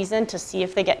one season to see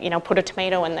if they get, you know, put a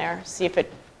tomato in there, see if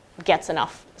it gets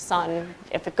enough sun,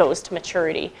 if it goes to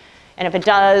maturity. And if it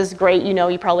does, great, you know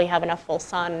you probably have enough full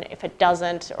sun. If it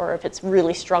doesn't, or if it's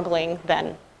really struggling,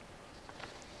 then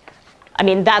I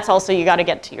mean, that's also, you got to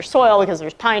get to your soil because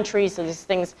there's pine trees, so there's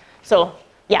things. So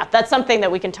yeah, that's something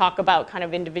that we can talk about kind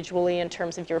of individually in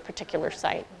terms of your particular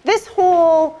site. This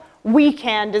whole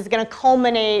weekend is going to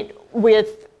culminate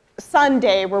with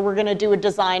Sunday, where we're going to do a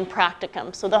design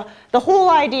practicum. So the whole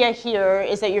idea here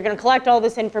is that you're going to collect all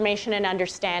this information and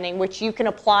understanding, which you can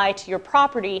apply to your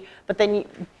property, but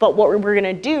what we're going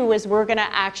to do is we're going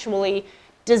to actually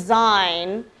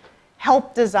design,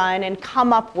 help design, and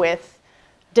come up with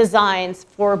designs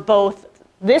for both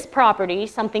this property,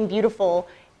 something beautiful,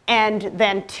 and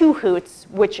then Two Hoots,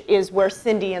 which is where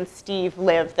Cindy and Steve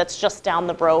live, that's just down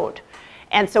the road.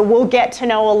 And so we'll get to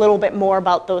know a little bit more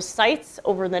about those sites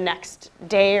over the next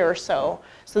day or so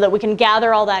that we can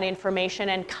gather all that information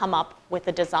and come up with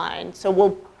a design. So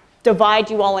we'll divide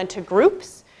you all into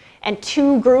groups, and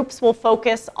 2 groups will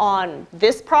focus on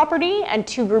this property, and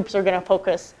 2 groups are going to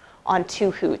focus on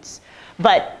Two Hoots.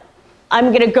 But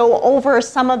I'm going to go over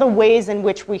some of the ways in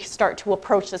which we start to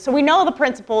approach this. So we know the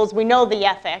principles, we know the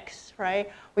ethics, right?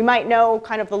 We might know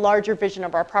kind of the larger vision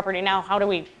of our property. Now, how do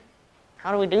we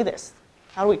do this?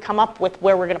 How do we come up with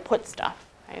where we're going to put stuff,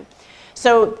 right?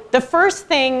 So the first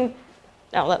thing,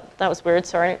 oh, that was weird,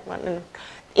 sorry,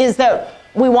 is that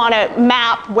we want to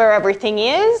map where everything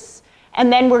is,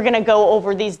 and then we're going to go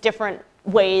over these different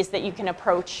ways that you can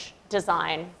approach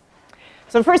design.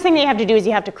 So the first thing that you have to do is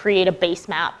you have to create a base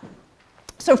map.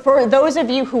 So for those of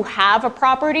you who have a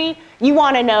property, you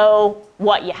want to know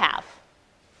what you have.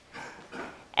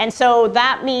 And so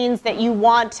that means that you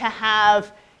want to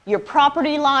have your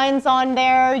property lines on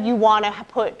there. You want to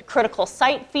put critical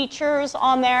site features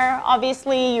on there,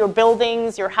 obviously, your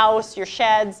buildings, your house, your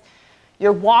sheds,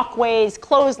 your walkways,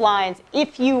 clotheslines.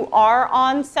 If you are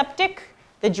on septic,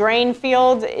 the drain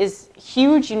field is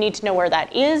huge. You need to know where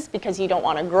that is because you don't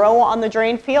want to grow on the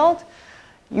drain field.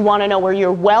 You want to know where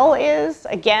your well is.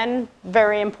 Again,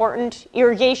 very important.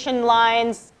 Irrigation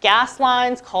lines, gas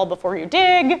lines, call before you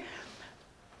dig.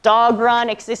 Dog run,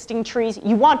 existing trees.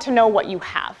 You want to know what you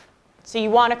have. So you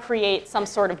want to create some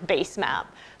sort of base map.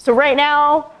 So right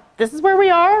now, this is where we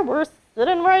are. We're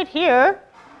sitting right here.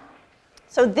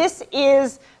 So this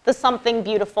is the Something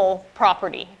Beautiful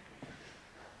property.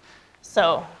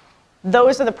 So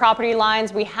those are the property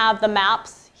lines. We have the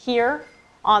maps here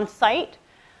on site.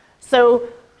 So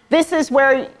this is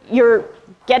where you're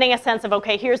getting a sense of,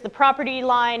 okay, here's the property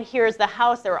line, here's the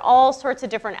house. There are all sorts of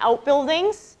different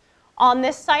outbuildings on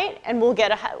this site, and we're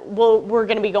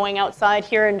going to be going outside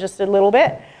here in just a little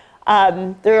bit.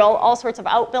 There are all sorts of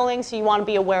outbuildings, so you want to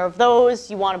be aware of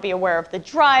those. You want to be aware of the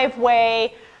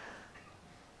driveway.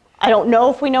 I don't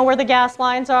know if we know where the gas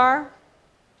lines are.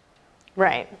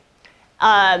 Right.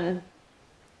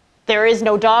 There is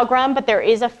no dog run, but there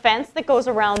is a fence that goes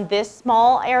around this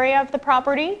small area of the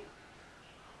property.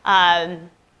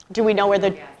 Do we know where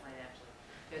the... Gas line,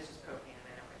 actually. It's just propane.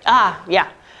 I know yeah.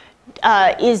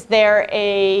 Is there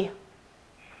a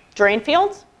drain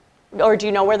field? Or do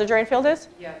you know where the drain field is?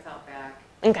 Yeah, it's out back.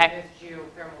 Okay. There's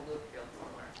geothermal loop field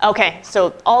somewhere. Okay,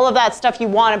 so all of that stuff you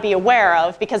want to be aware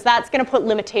of because that's going to put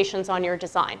limitations on your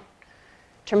design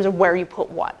in terms of where you put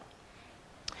what.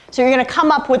 So you're going to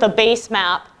come up with a base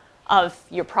map of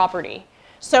your property.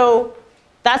 So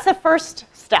that's the first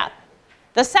step.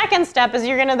 The second step is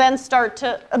you're going to then start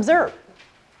to observe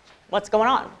what's going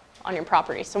on your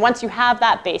property. So once you have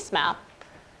that base map,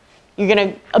 you're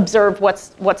going to observe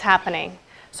what's happening.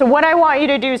 So what I want you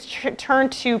to do is turn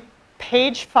to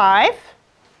page 5.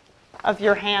 of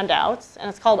your handouts, and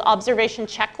it's called Observation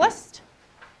Checklist.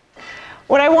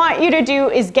 What I want you to do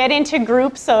is get into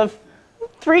groups of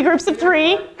three or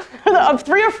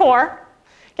four.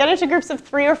 Get into groups of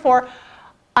 3 or 4.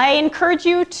 I encourage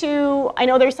you to, I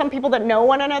know there's some people that know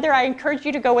one another, I encourage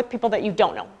you to go with people that you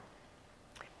don't know.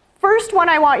 First one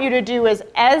I want you to do is,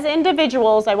 as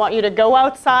individuals, I want you to go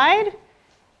outside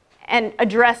and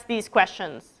address these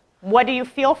questions. What do you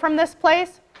feel from this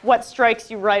place? What strikes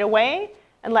you right away?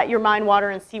 And let your mind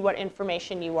wander and see what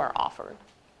information you are offered.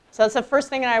 So that's the first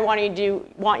thing that I want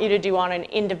you to do on an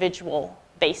individual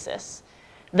basis.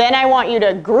 Then I want you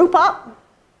to group up.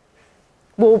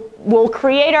 We'll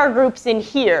create our groups in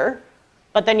here,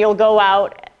 but then you'll go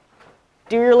out,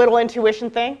 do your little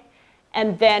intuition thing,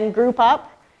 and then group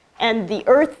up. And the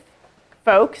earth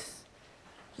folks,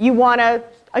 you want to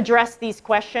address these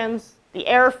questions. The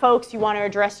air folks, you want to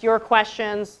address your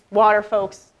questions. Water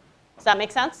folks, does that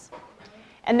make sense?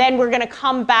 And then we're going to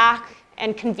come back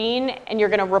and convene, and you're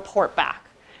going to report back.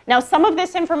 Now, some of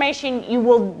this information you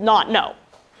will not know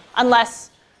unless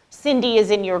Cindy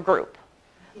is in your group.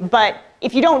 But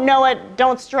if you don't know it,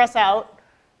 don't stress out.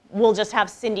 We'll just have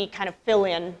Cindy kind of fill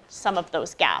in some of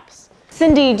those gaps.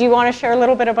 Cindy, do you want to share a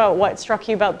little bit about what struck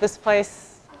you about this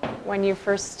place when you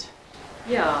first?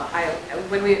 Yeah,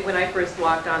 when I first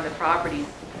walked on the property,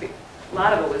 a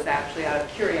lot of it was actually out of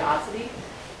curiosity.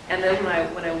 And then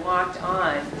when I walked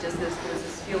on, just there was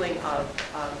this feeling of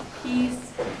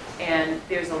peace, and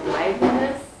there's a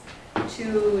liveliness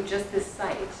to just this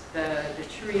site. The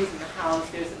trees in the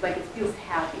house, it feels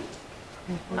happy.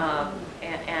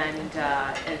 And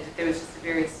there was just a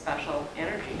very special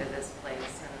energy to this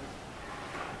place.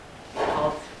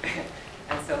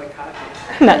 And so it caught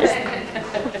me. Nice.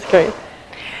 That's great.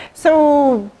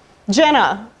 So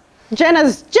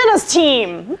Jenna's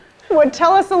team would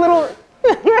tell us a little.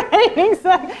 Right,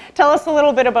 exactly. Tell us a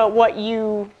little bit about what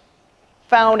you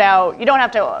found out. You don't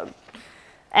have to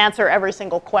answer every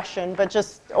single question, but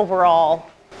just overall.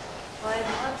 Well, I'd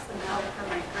love some help for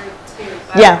my group too.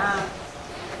 But, Yeah.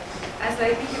 As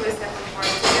I think it was said before,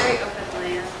 it's a very open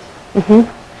land. Mm-hmm.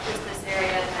 There's this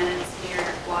area, and then it's near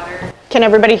water. Can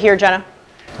everybody hear Jenna?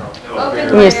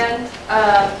 Open land.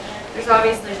 There's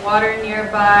obviously water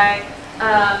nearby.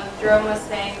 Jerome was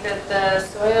saying that the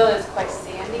soil is quite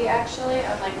sandy, actually,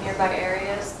 unlike nearby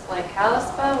areas like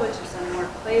Kalispell, which is a more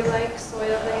clay-like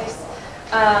soil base.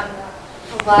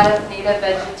 A lot of native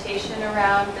vegetation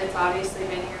around that's obviously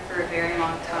been here for a very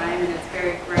long time, and it's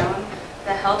very grown.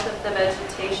 The health of the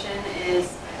vegetation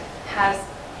has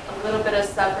a little bit of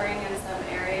suffering in some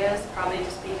areas, probably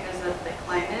just because of the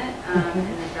climate and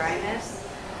the dryness.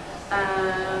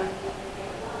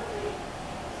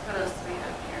 What else do we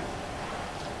have here?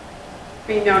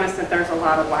 We noticed that there's a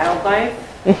lot of wildlife.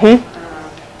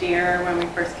 Deer when we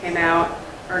first came out,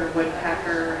 heard a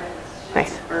woodpecker,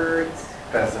 Nice. birds.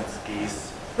 Pheasants,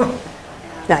 geese. Yeah,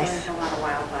 Nice. So there's a lot of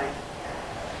wildlife.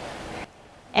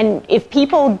 And if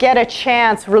people get a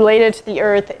chance related to the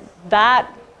earth, that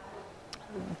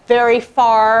very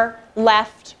far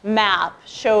left map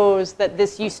shows that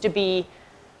this used to be,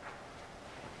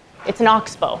 it's an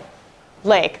oxbow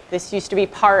lake. This used to be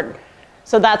part,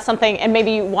 so that's something, and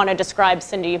maybe you want to describe,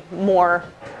 Cindy, more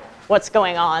what's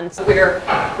going on. So we're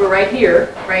right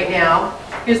here, right now.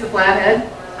 Here's the Flathead,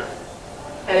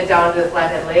 headed down to the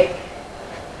Flathead Lake.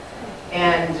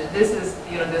 And this is,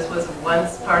 this was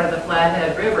once part of the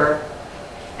Flathead River,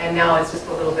 and now it's just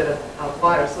a little bit of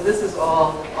water. So this is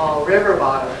all river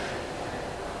bottom.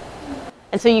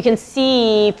 And so you can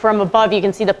see from above, you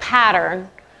can see the pattern.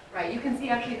 Right, you can see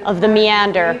actually of the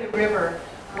meander. The way the river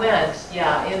went,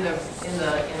 yeah, in the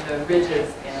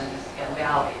ridges and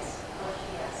valleys.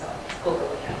 So it's cool to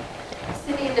look at.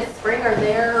 Cindy, in the spring, are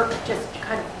there just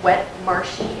kind of wet,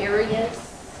 marshy areas?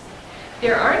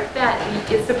 There aren't that,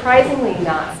 it's surprisingly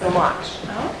not so much.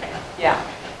 Oh, okay. Yeah.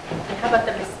 And how about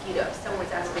the mosquitoes? Someone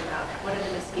was asking about what are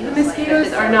the mosquitoes The like?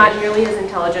 mosquitoes are not nearly as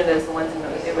intelligent as the ones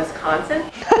in Wisconsin.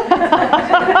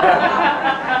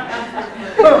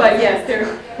 But yes, they're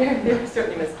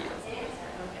certainly mosquitoes.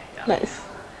 Nice.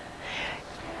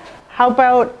 How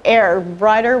about air?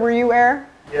 Ryder, were you air?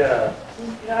 Yeah,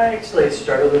 I actually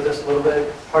struggled with this a little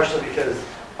bit, partially because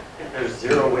there's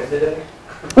zero wind today.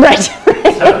 Right.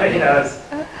 So,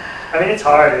 it's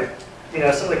hard.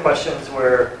 Some of the questions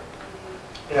were,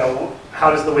 how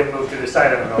does the wind move through the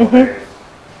site on a normal day?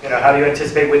 How do you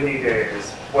anticipate windy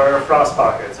days? Where are frost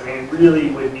pockets? Really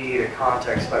would need a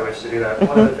context by which to do that.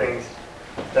 One of the things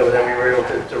that we were able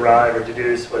to derive or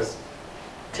deduce was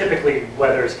typically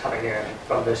weather is coming in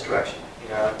from this direction.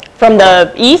 From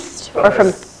the east or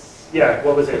from? Yeah,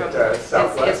 what was it,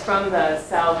 southwest? It's from the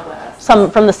southwest.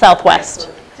 From the southwest.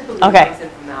 typically Okay. comes in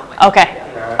from that way. Okay.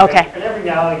 You know, Okay. And every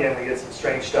now and again, we get some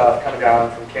strange stuff coming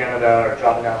down from Canada or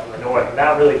dropping down from the north, and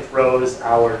that really throws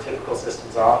our typical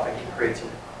systems off and can create some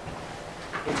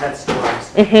intense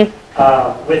storms.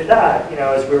 With that, you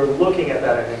know, as we were looking at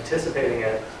that and anticipating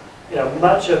it, you know,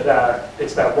 much of that,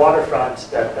 it's that waterfront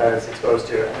that it's exposed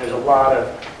to, and there's a lot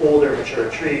of older mature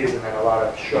trees and then a lot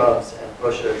of shrubs and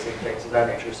bushes and things of that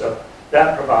nature. So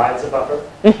that provides a buffer.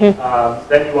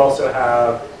 Then you also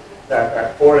have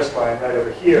that forest line right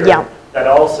over here Yeah. that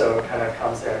also kind of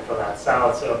comes in from that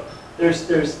south. So there's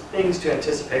things to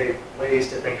anticipate, ways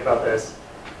to think about this.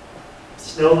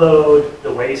 Snow load,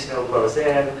 the way snow blows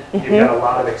in, you've got a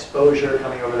lot of exposure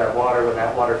coming over that water. When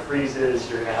that water freezes,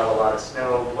 you're going to have a lot of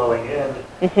snow blowing in.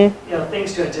 You know,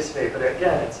 things to anticipate, but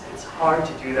again, it's hard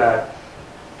to do that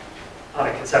on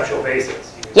a conceptual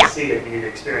basis. You need Yeah. to see it, you need to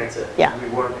experience it. Yeah. We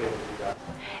weren't able to do that.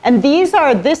 And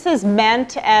this is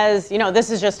meant as, you know, this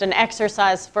is just an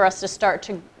exercise for us to start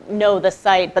to know the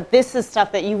site, but this is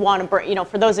stuff that you want to bring, you know,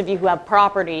 for those of you who have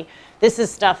property, this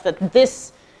is stuff that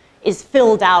this is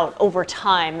filled out over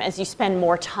time as you spend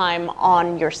more time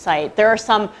on your site. There are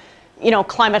some, you know,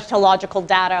 climatological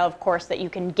data, of course, that you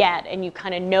can get, and you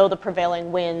kind of know the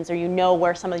prevailing winds, or you know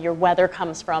where some of your weather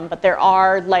comes from. But there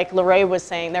are, like Lorraine was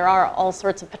saying, there are all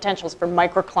sorts of potentials for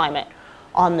microclimate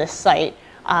on this site.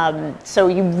 So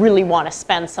you really want to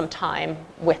spend some time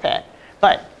with it.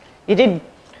 But you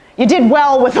did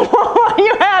well with what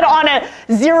you had on a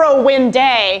 0 wind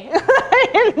day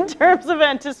in terms of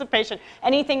anticipation.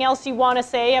 Anything else you want to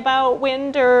say about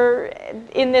wind or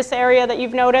in this area that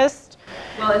you've noticed?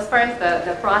 Well, as far as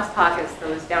the frost pockets,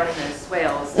 those down in the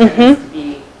swales, tends to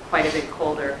be quite a bit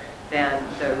colder than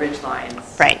the ridge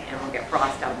lines. Right. And we'll get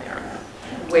frost down there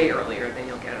way earlier than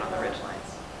you'll get it on the ridge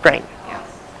lines. Great.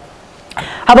 Yes.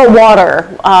 How about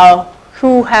water?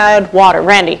 Who had water?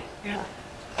 Randy?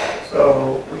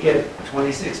 So we get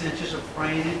 26 inches of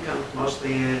rain. It comes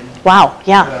mostly in Wow,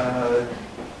 yeah.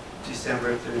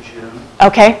 December through June.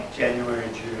 Okay, January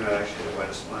and June are actually the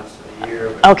wettest months of the year.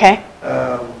 But, okay.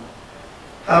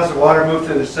 how's the water move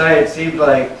through the site? It seemed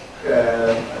like,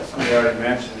 as somebody already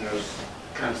mentioned, there was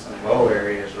kind of some low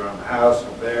areas around the house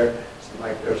over there. It seemed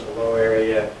like there was a low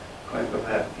area going from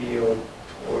that field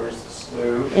towards the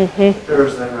slough. There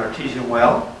was an artesian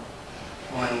well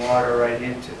pouring water right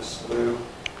into the slough.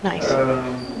 Nice.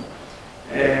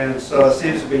 And so it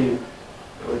seems to be,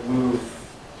 it would move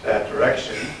that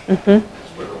direction. That's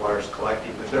where the water's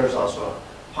collecting. But there's also a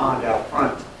pond out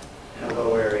front in a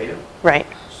low area. Right.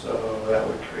 So that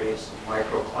would create some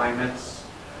microclimates.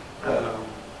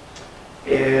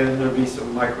 And there'd be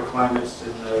some microclimates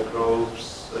in the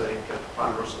groves. You've got the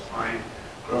ponderosa pine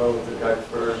grove, the Doug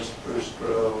fir, spruce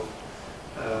grove,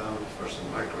 for some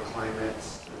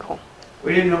microclimates. Cool.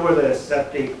 We didn't know where the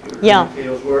septic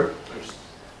fields were.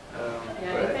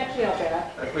 Yeah, it's actually out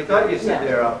back. We thought you said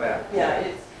they're out back. Yeah,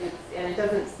 it's and it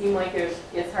doesn't seem like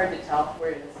it's hard to tell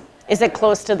where it is. Is it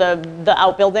close to the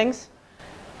outbuildings?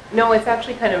 No, it's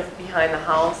actually kind of behind the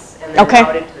house and then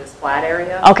out into this flat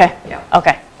area. Okay. Yeah.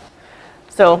 Okay.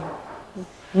 So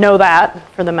know that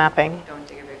for the mapping. Don't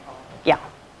dig a big hole. Yeah.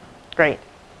 Great.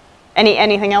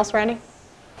 Anything else, Randy?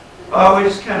 Oh, we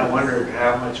just kind of wondered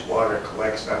how much water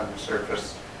collects on the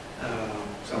surface.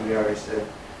 Somebody already said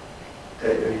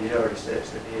that, or you already said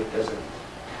it doesn't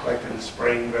collect in the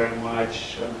spring very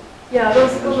much. Yeah,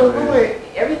 those lower,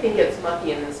 everything gets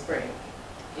mucky in the spring.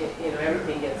 You know,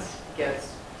 everything gets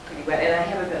pretty wet. And I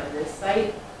haven't been on this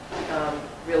site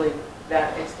really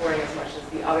that exploring as much as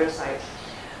the other site.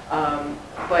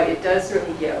 But it does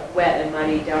certainly get wet and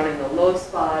muddy down in the low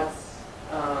spots.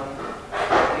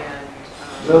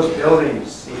 Those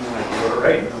buildings seem like we're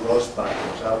right in the low spot,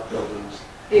 those outbuildings.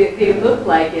 They look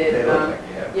like it. They look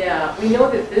like, yeah, we know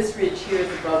that this ridge here is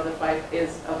above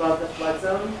the flood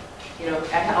zone. You know,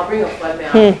 I'll bring a flood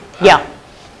map.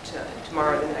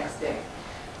 Tomorrow or the next day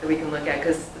that we can look at,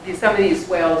 because some of these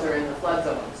swales are in the flood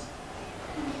zones.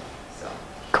 So.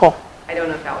 Cool. I don't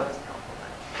know if that was helpful.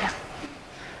 Yeah.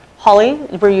 Holly,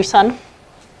 were you son?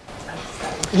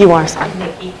 You are son.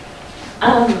 Nikki.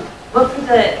 Well,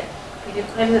 we did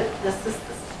plan that this is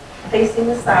facing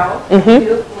the south.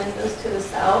 Beautiful windows to the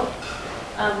south.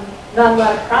 Not a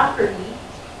lot of property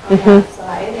on that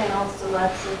side, and also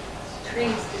lots of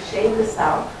trees to shade the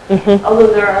south. Although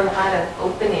there are a lot of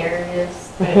open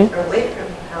areas that are away from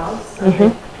the house, so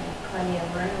there's plenty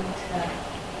of room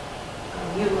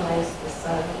to utilize the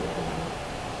sun.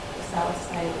 The south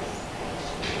side is kind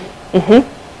of shaded.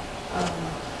 Or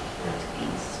to the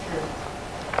east.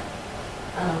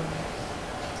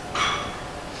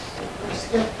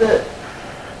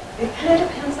 It kind of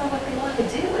depends on what they want to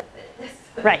do with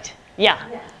it. Right. Yeah.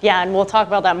 yeah, and we'll talk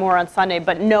about that more on Sunday,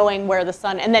 but knowing where the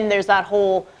sun, and then there's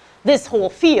this whole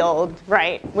field,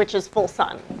 right, which is full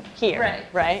sun here,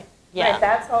 right? Yeah. Right,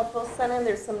 that's all full sun, and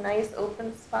there's some nice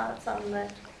open spots on the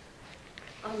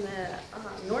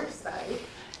north side.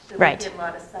 So Right. we get a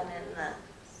lot of sun in the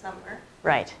summer.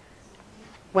 Right.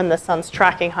 When the sun's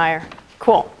tracking higher.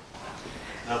 Cool.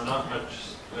 Now, not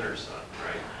much winter sun,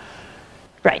 right?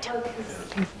 Right. Well,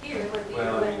 'cause here would be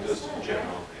Well, I mean, winter just sun, in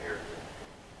general here.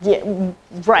 Yeah,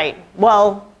 right.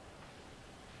 Well,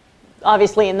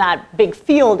 obviously in that big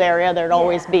field area there'd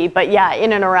always be, but yeah,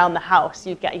 in and around the house,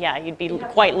 you'd be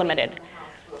quite limited.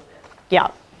 Yeah.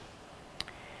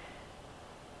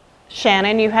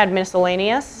 Shannon, you had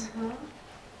miscellaneous.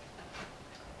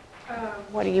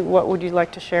 What would you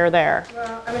like to share there?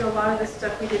 Well, I mean, a lot of this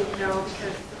stuff we didn't know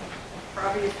because, for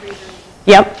obvious reasons,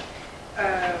 Yep.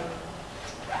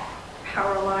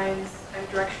 power lines and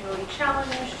directionally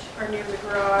challenged are near the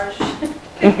garage,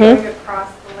 going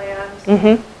across the land,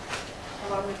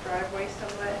 along the driveway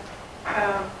somewhat.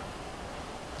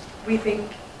 We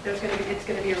think it's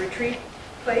going to be a retreat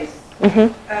place.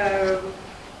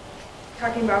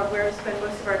 Talking about where to spend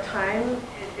most of our time,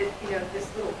 this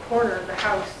little corner of the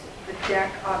house, the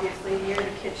deck, obviously, near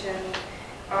the kitchen,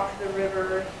 off the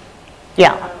river.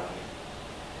 Yeah.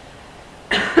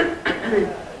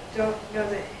 Don't know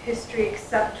the history,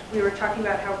 except we were talking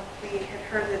about how we had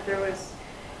heard that there was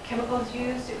chemicals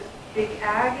used. It was big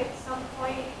ag at some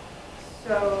point.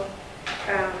 So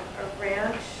a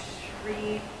ranch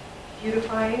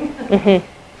re-beautifying.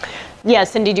 Yeah,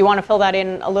 Cindy, do you want to fill that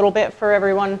in a little bit for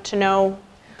everyone to know?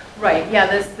 Right, yeah,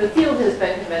 the field has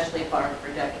been conventionally farmed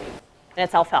for decades. And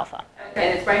it's alfalfa.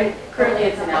 And it's currently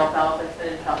it's an alfalfa, it's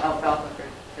been alfalfa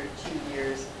for 2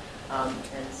 years. And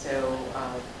so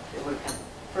it would have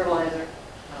fertilizer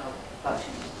about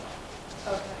 2 years.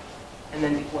 Okay. And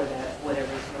then before that,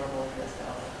 whatever's normal in this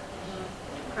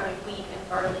Probably wheat and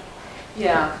barley.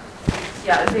 Yeah,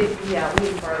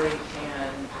 wheat and barley,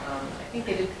 and I think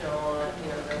they did canola,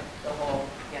 the whole,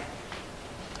 yeah.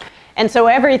 And so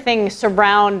everything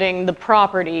surrounding the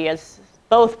property,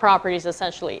 both properties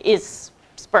essentially, is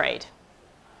sprayed.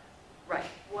 Right.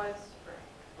 Was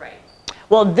Right.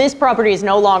 Well, this property is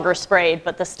no longer sprayed,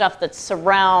 but the stuff that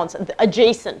surrounds,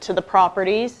 adjacent to the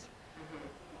properties,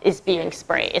 is being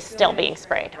sprayed, is still being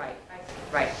sprayed.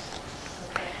 Right.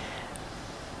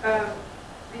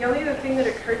 The only other thing that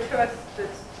occurred to us that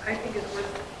I think is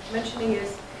worth mentioning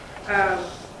is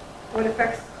what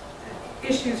affects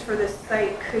issues for this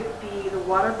site could be the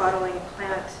water bottling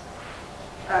plant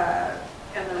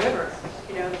and the river,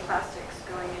 the plastics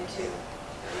going into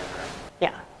the river.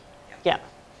 Yeah.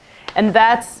 And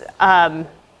that's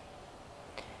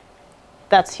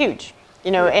huge,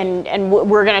 and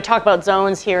we're going to talk about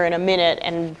zones here in a minute,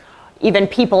 and even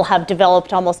people have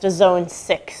developed almost a zone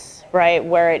 6, right,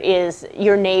 where it is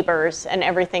your neighbors and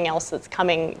everything else that's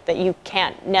coming that you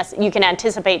can't, you can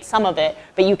anticipate some of it,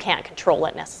 but you can't control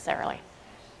it necessarily.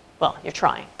 Well, you're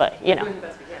trying, but We're doing the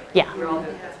best we can, right? Yeah. We're all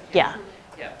doing the best we can.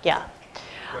 Yeah.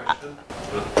 Question?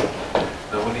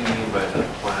 Now, what do you mean by the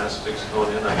plastics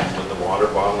going in? I mean, would the water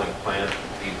bottling plant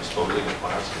be disposing of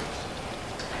plastics?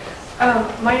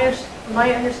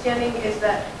 My understanding is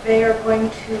that they are going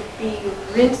to be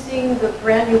rinsing the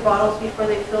brand new bottles before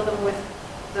they fill them with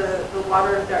the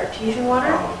water, the artesian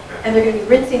water. Oh, okay. And they're going to be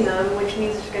rinsing them, which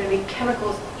means there's going to be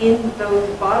chemicals in those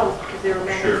bottles because they were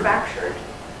manufactured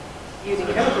using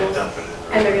So they're gonna chemicals. dump it in the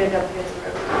And they're river. going to dump it into the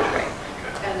river. Right. Okay.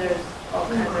 And there's all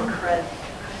kinds of crud.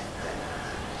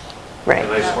 Right.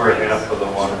 And I swear half of the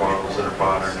water bottles that are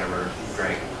bought are never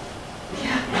drank.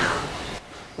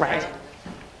 Right.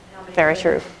 Very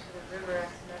true.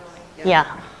 Yeah.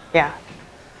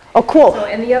 Oh, cool. So,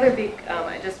 and the other big,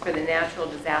 just for the natural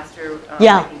disaster,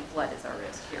 Yeah. I think flood is our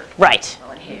risk here. Right.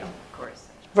 Well, and hail, of course.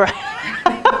 Right.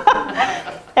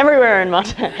 Everywhere in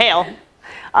Montana, hail.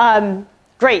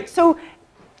 Great. So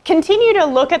continue to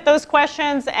look at those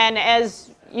questions, and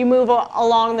as you move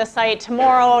along the site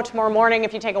tomorrow morning,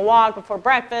 if you take a walk before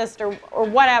breakfast or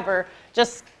whatever,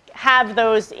 just have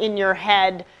those in your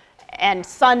head, and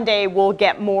Sunday we'll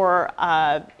get more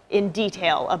in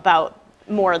detail about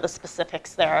more of the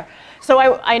specifics there. So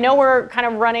I know we're kind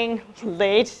of running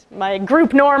late. My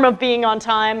group norm of being on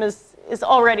time is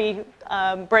already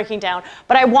breaking down.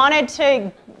 But I wanted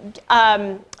to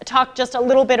talk just a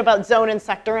little bit about zone and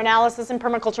sector analysis in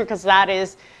permaculture, because that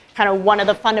is kind of one of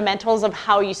the fundamentals of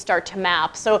how you start to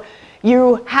map. So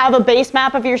you have a base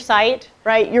map of your site,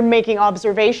 right? You're making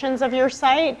observations of your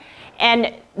site.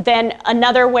 And then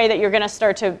another way that you're going to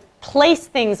start to place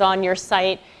things on your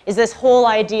site is this whole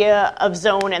idea of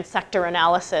zone and sector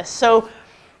analysis. So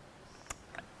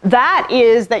that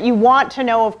is that you want to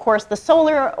know, of course, the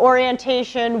solar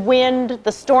orientation, wind,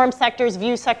 the storm sectors,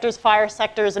 view sectors, fire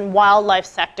sectors, and wildlife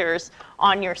sectors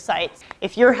on your sites.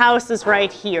 If your house is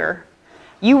right here,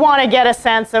 you want to get a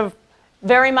sense of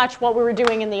very much what we were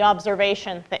doing in the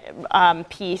observation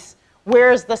piece.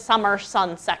 Where's the summer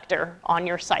sun sector on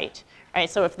your site? Right,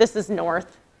 so if this is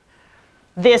north,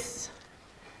 this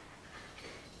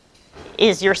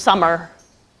is your summer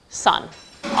sun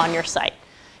on your site.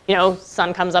 You know,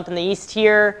 sun comes up in the east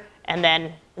here, and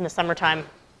then in the summertime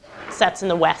sets in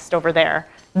the west over there.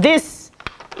 This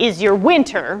is your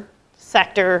winter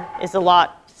sector, is a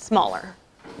lot smaller.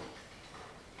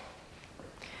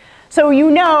 So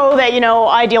you know that, you know,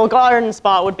 ideal garden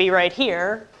spot would be right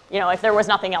here, you know, if there was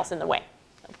nothing else in the way,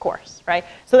 of course, right?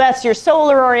 So that's your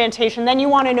solar orientation. Then you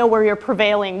want to know where your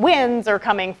prevailing winds are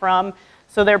coming from.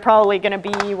 So they're probably going to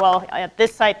be, well, at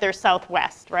this site, they're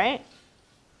southwest, right?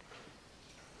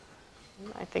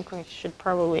 I think we should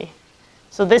probably,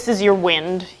 so this is your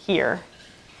wind here.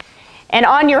 And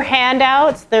on your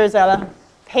handouts, there's a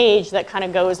page that kind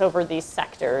of goes over these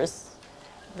sectors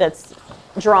that's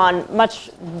drawn much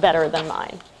better than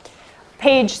mine.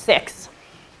 Page 6.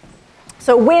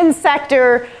 So wind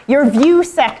sector, your view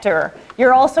sector.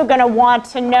 You're also going to want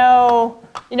to know,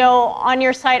 you know, on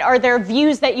your site, are there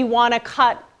views that you want to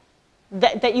cut,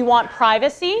 that you want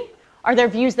privacy? Are there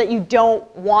views that you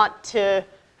don't want to,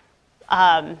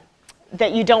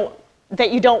 that you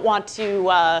don't want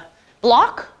to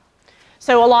block?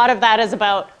 So a lot of that is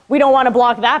about, we don't want to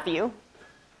block that view,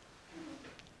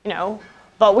 you know,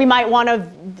 but we might want to,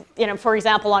 you know, for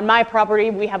example, on my property,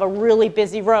 we have a really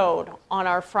busy road on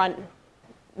our front,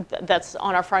 that's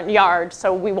on our front yard,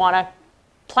 so we want to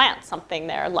plant something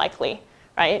there, likely,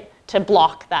 right, to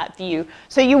block that view.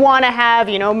 So you want to have,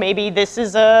 you know, maybe this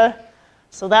is a,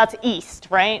 so that's east,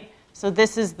 right? So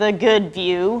this is the good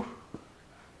view.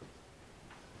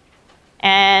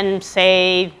 And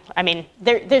say, I mean,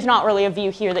 there's not really a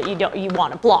view here that you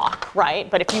want to block, right?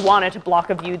 But if you wanted to block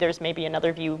a view, there's maybe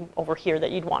another view over here that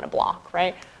you'd want to block,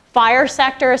 right? Fire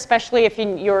sector, especially if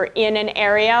you're in an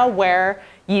area where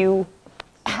you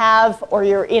have, or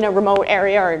you're in a remote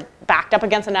area or backed up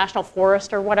against a national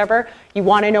forest or whatever, you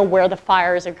want to know where the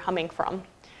fires are coming from,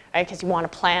 right? Because you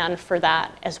want to plan for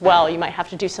that as well. You might have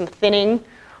to do some thinning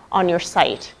on your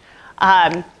site.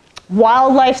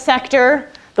 Wildlife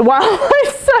sector. The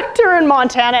wildlife sector in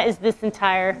Montana is this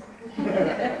entire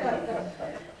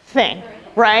thing,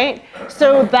 right?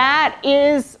 So that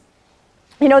is,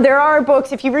 you know, there are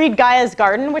books, if you read Gaia's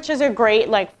Garden, which is a great,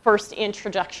 like, first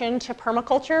introduction to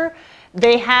permaculture,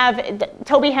 they have,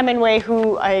 Toby Hemingway,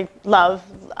 who I love,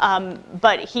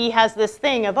 but he has this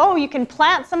thing of, oh, you can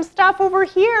plant some stuff over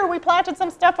here. We planted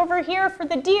some stuff over here for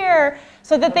the deer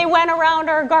so that they went around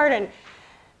our garden.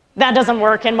 That doesn't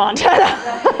work in Montana.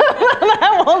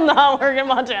 That will not work in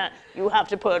Montana. You have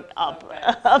to put up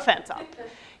a fence up.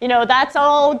 You know, that's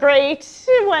all great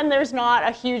when there's not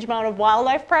a huge amount of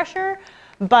wildlife pressure.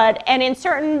 But, and in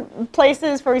certain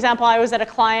places, for example, I was at a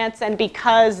client's, and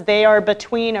because they are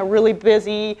between a really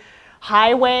busy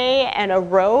highway and a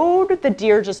road, the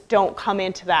deer just don't come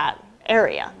into that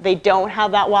area. They don't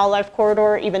have that wildlife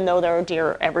corridor, even though there are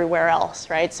deer everywhere else,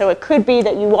 right? So it could be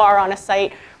that you are on a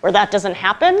site where that doesn't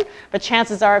happen, but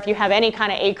chances are if you have any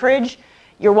kind of acreage,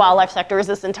 your wildlife sector is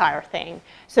this entire thing.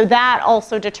 So that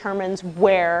also determines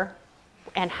where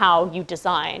and how you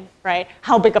design, right?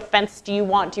 How big a fence do you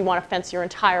want? Do you want to fence your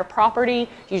entire property?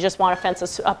 Do you just want to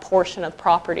fence a portion of the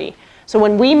property? So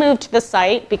when we moved to the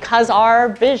site, because our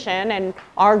vision and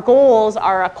our goals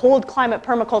are a cold climate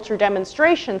permaculture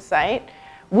demonstration site,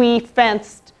 we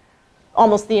fenced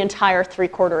almost the entire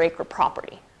 3/4 acre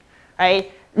property,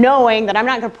 right? Knowing that I'm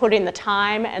not going to put in the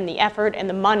time and the effort and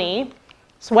the money,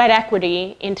 sweat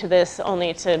equity into this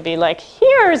only to be like,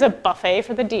 here's a buffet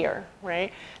for the deer,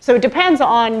 right? So it depends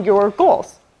on your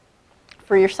goals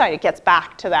for your site. It gets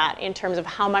back to that in terms of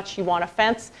how much you want to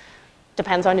fence.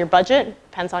 Depends on your budget,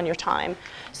 depends on your time.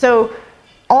 So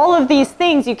all of these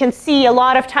things, you can see a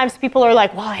lot of times people are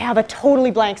like, well, I have a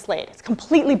totally blank slate. It's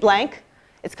completely blank.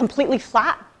 It's completely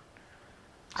flat.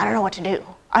 I don't know what to do.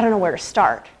 I don't know where to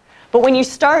start. But when you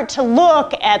start to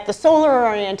look at the solar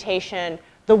orientation,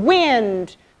 the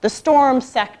wind, the storm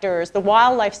sectors, the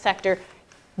wildlife sector,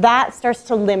 that starts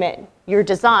to limit your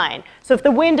design. So if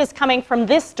the wind is coming from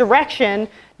this direction,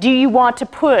 do you want to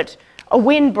put a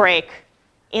windbreak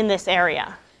in this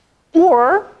area?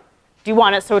 Or do you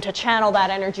want it so to channel that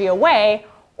energy away?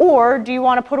 Or do you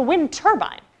want to put a wind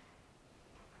turbine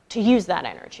to use that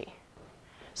energy?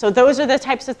 So those are the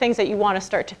types of things that you want to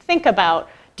start to think about.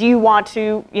 Do you want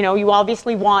to, you know, you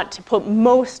obviously want to put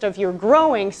most of your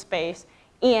growing space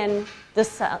in the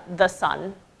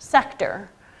sun sector.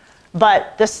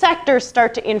 But the sectors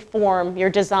start to inform your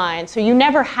design. So you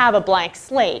never have a blank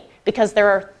slate because there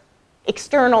are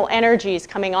external energies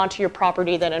coming onto your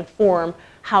property that inform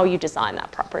how you design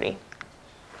that property.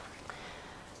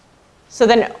 So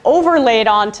then overlaid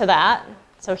onto that,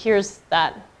 so here's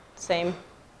that same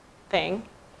thing.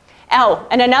 Oh,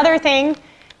 and another thing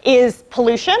is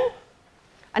pollution.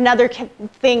 Another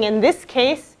thing in this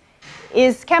case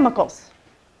is chemicals.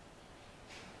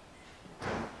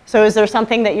 So is there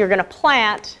something that you're going to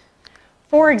plant?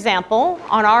 For example,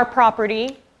 on our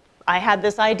property, I had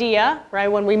this idea, right,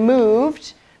 when we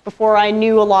moved, before I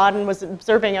knew a lot and was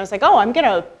observing, I was like, oh, I'm going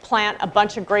to plant a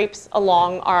bunch of grapes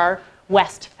along our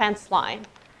west fence line.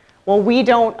 Well, we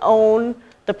don't own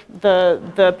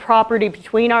the property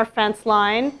between our fence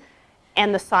line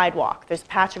and the sidewalk. There's a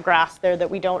patch of grass there that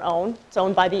we don't own. It's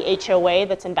owned by the HOA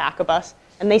that's in back of us,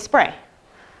 and they spray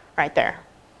right there.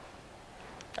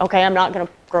 Okay, I'm not going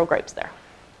to grow grapes there.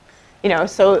 You know,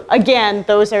 so again,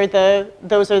 those are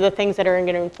the things that are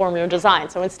going to inform your design.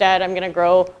 So instead,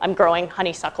 I'm growing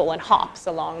honeysuckle and hops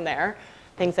along there,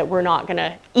 things that we're not going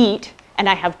to eat, and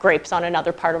I have grapes on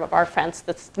another part of our fence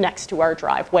that's next to our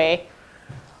driveway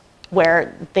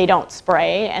where they don't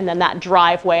spray, and then that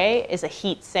driveway is a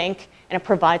heat sink, and it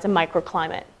provides a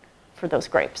microclimate for those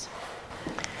grapes.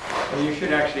 Well, you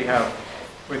should actually have,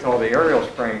 with all the aerial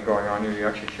spraying going on here, you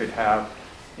actually should have,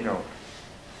 you know,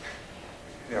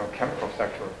 chemical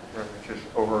sector, which is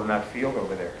over in that field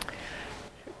over there.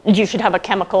 You should have a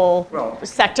chemical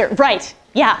sector, right?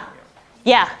 Yeah,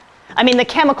 yeah. I mean, the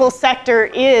chemical sector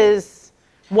is,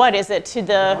 what is it to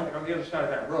the? On the other side of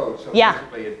that road, so yeah.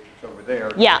 basically it's over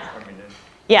there. Yeah.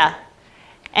 Yeah.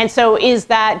 And so is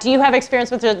that? Do you have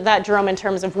experience with that, Jerome, in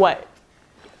terms of what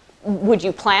would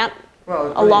you plant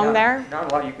along there?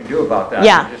 Not a lot you can do about that.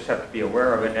 Yeah. You just have to be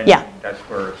aware of it, and that's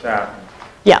where it's at. And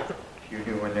yeah. You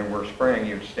do when they were spraying,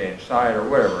 you'd stay inside or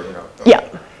whatever, you know. So yeah.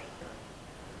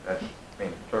 That's, I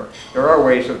mean, there are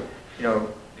ways of,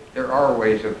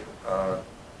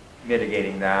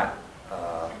 mitigating that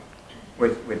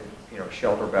with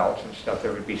shelter belts and stuff.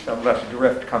 There would be some less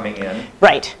drift coming in.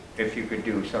 Right. If you could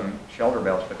do some shelter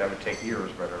belts, but that would take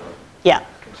years, whatever. Yeah.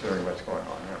 Considering what's going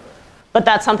on there. But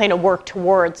that's something to work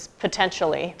towards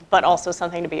potentially, but also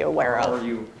something to be aware of.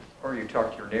 Or you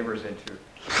talk to your neighbors into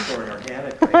growing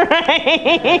organically.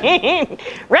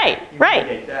 Right,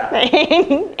 right.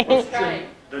 What's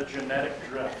the genetic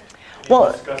drift? Can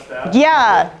you discuss that?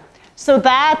 Yeah. So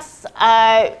that's,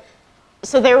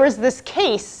 so there was this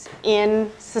case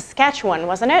in Saskatchewan,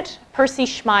 wasn't it? Percy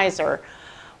Schmeiser,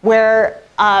 where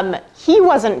he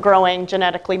wasn't growing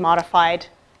genetically modified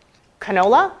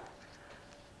canola,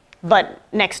 but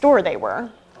next door they were.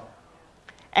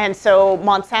 And so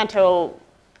Monsanto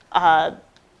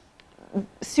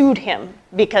sued him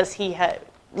because he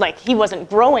wasn't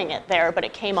growing it there, but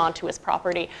it came onto his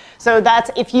property. So that's,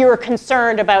 if you're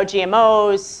concerned about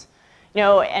GMOs,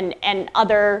 and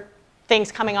other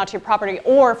things coming onto your property,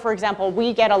 or for example,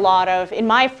 we get a lot of, in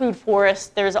my food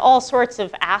forest, there's all sorts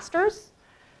of asters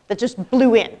that just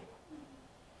blew in,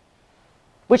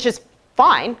 which is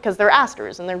fine because they're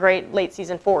asters and they're great late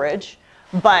season forage,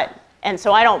 and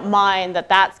so I don't mind that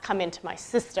that's come into my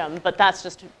system, but that's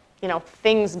just,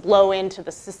 things blow into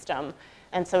the system.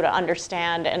 And so to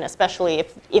understand, and especially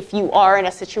if you are in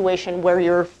a situation where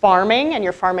you're farming and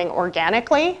you're farming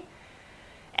organically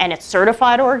and it's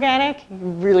certified organic, you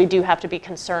really do have to be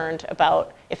concerned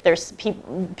about if there's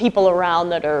people around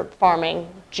that are farming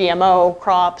GMO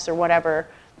crops or whatever.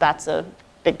 That's a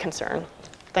big concern.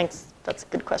 Thanks, that's a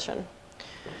good question.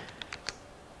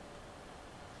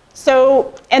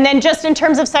 So, and then just in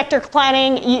terms of sector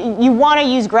planning, you want to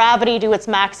use gravity to its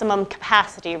maximum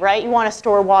capacity, right? You want to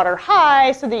store water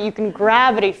high so that you can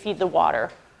gravity feed the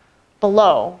water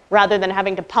below rather than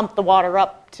having to pump the water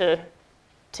up to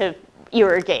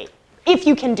irrigate. If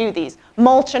you can do these.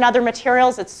 Mulch and other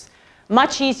materials, it's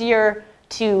much easier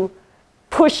to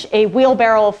push a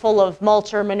wheelbarrow full of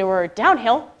mulch or manure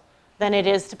downhill than it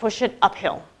is to push it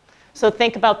uphill. So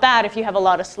think about that if you have a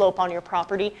lot of slope on your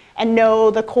property, and know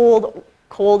the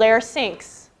cold air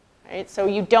sinks, right? So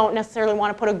you don't necessarily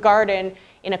want to put a garden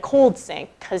in a cold sink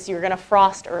because you're going to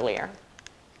frost earlier.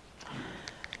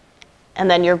 And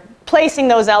then you're placing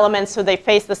those elements so they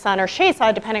face the sun or shade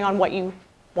side depending on what you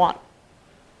want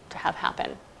to have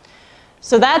happen.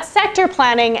 So that's sector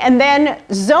planning. And then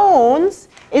zones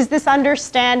is this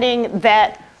understanding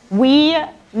that we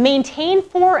maintain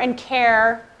for and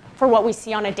care for what we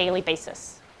see on a daily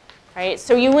basis, right?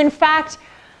 So you, in fact,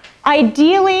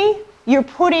 ideally, you're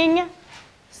putting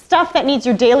stuff that needs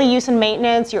your daily use and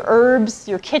maintenance, your herbs,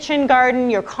 your kitchen garden,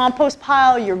 your compost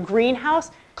pile, your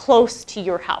greenhouse, close to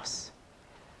your house.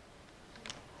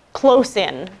 Close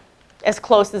in, as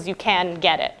close as you can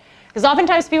get it. Because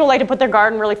oftentimes people like to put their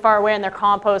garden really far away and their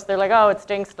compost, they're like, oh, it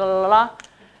stinks, la la la.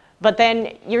 But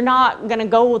then you're not gonna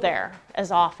go there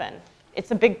as often.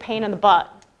 It's a big pain in the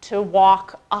butt to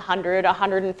walk 100,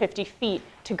 150 feet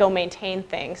to go maintain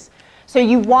things. So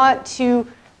you want to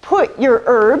put your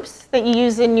herbs that you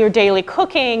use in your daily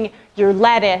cooking, your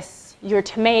lettuce, your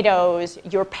tomatoes,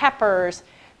 your peppers,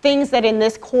 things that in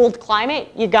this cold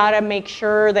climate, you gotta make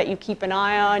sure that you keep an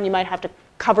eye on. You might have to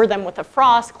cover them with a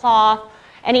frost cloth.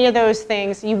 Any of those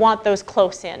things, you want those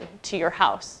close in to your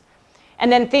house.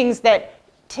 And then things that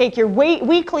take your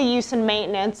weekly use and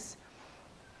maintenance,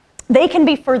 they can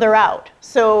be further out.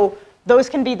 So those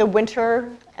can be the winter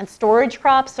and storage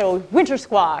crops, so winter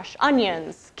squash,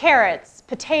 onions, carrots,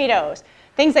 potatoes,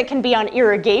 things that can be on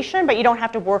irrigation, but you don't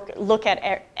have to look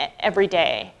at every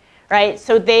day, right?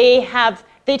 So they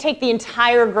take the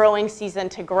entire growing season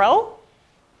to grow,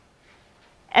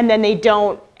 and then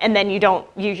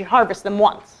you harvest them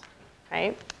once,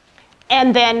 right?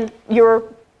 And then your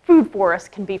food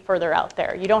forest can be further out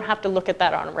there. You don't have to look at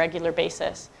that on a regular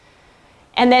basis.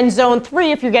 And then zone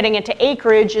 3, if you're getting into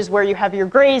acreage, is where you have your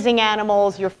grazing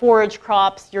animals, your forage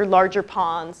crops, your larger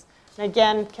ponds. And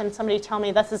again, can somebody tell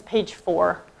me, this is page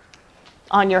 4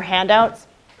 on your handouts.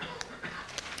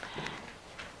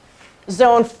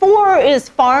 Zone 4 is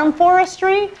farm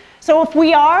forestry. So if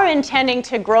we are intending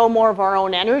to grow more of our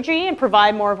own energy and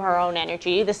provide more of our own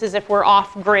energy, this is if we're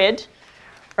off grid,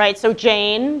 right? So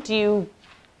Jane, do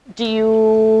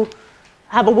you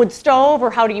have a wood stove,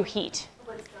 or how do you heat?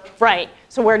 Wood stove. Right.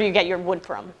 So where do you get your wood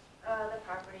from? The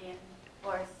property and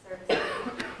forest service.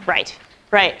 Right.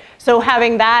 Right. So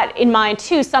having that in mind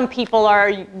too, some people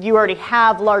you already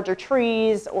have larger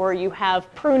trees, or you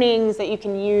have prunings that you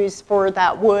can use for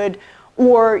that wood,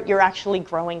 or you're actually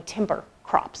growing timber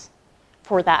crops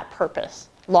for that purpose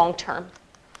long term.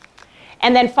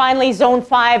 And then finally, zone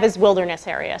 5 is wilderness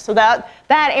area. So that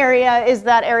area is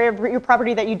that area of your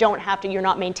property that you don't have to, you're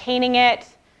not maintaining it,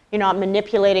 you're not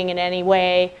manipulating in any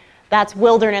way. That's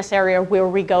wilderness area where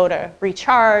we go to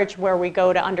recharge, where we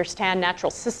go to understand natural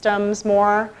systems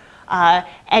more.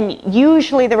 And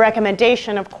usually the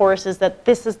recommendation, of course, is that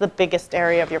this is the biggest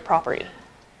area of your property.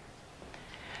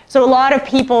 So a lot of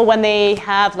people, when they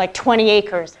have like 20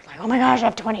 acres, they're like, oh my gosh, I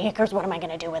have 20 acres, what am I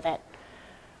gonna do with it?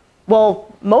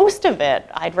 Well, most of it,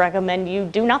 I'd recommend you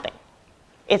do nothing.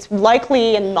 It's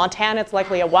likely, in Montana, it's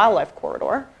likely a wildlife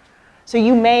corridor. So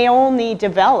you may only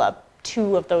develop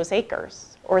 2 of those acres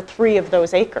or 3 of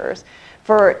those acres.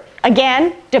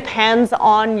 Again, depends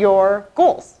on your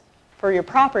goals for your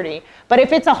property. But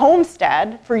if it's a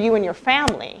homestead for you and your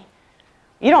family,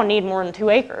 you don't need more than 2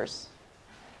 acres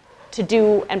to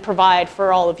do and provide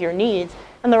for all of your needs,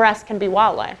 and the rest can be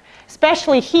wildlife.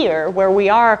 Especially here, where we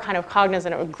are kind of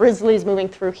cognizant of grizzlies moving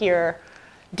through here,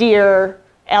 deer,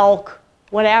 elk,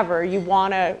 whatever. You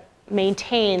want to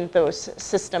maintain those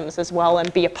systems as well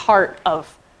and be a part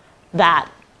of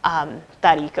that,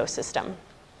 that ecosystem.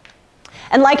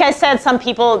 And like I said, some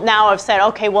people now have said,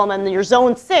 okay, well then your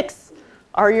zone 6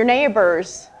 are your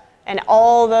neighbors and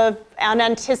all the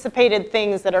unanticipated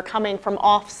things that are coming from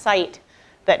off-site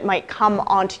that might come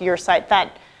onto your site.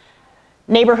 That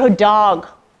neighborhood dog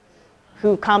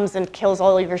who comes and kills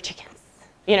all of your chickens.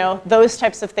 You know, those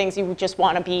types of things, you just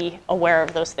want to be aware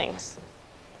of those things.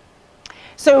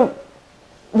 So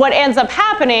what ends up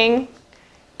happening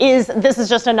is, this is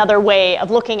just another way of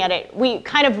looking at it. We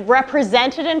kind of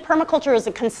represent it in permaculture as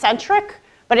a concentric,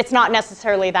 but it's not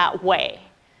necessarily that way,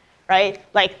 right?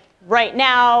 Like right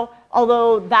now,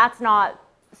 although that's not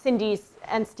Cindy's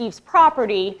and Steve's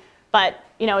property, but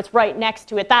you know, it's right next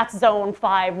to it, that's zone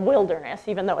 5 wilderness,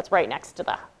 even though it's right next to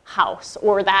the house.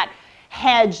 Or that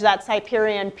hedge, that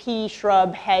Cyprian pea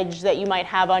shrub hedge that you might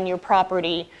have on your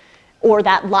property, or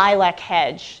that lilac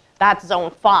hedge, that's zone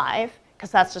 5,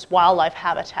 because that's just wildlife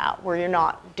habitat where you're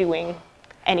not doing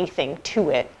anything to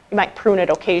it. You might prune it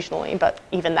occasionally, but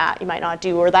even that you might not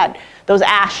do. Or those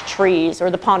ash trees or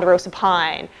the ponderosa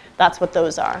pine, that's what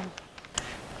those are.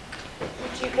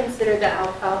 Would you consider the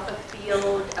alfalfa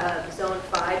field zone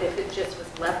 5 if it just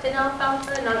was left in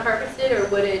alfalfa, not harvested, or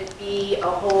would it be a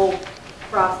whole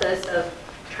process of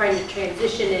trying to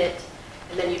transition it,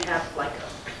 and then you'd have like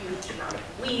a huge amount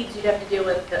of weeds you'd have to deal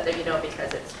with, you know,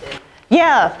 because it's been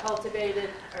cultivated?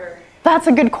 Or That's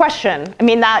a good question. I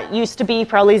mean, that used to be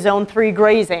probably zone 3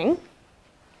 grazing,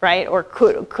 right? Or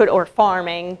or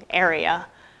farming area.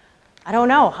 I don't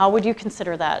know. How would you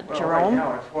consider that, well, Jerome? Right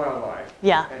now it's wildlife.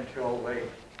 Yeah. Until they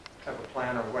have a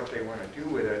plan of what they want to do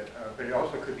with it, but it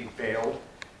also could be baled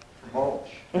for mulch.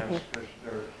 But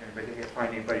they can't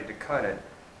find anybody to cut it,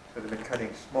 so they've been cutting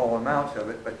small amounts of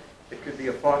it, but it could be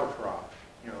a fodder crop,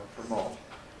 for mulch.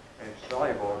 And it's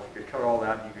valuable if you could cut all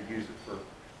that and you could use it for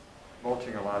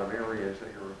mulching a lot of areas that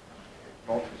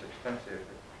mulch is expensive.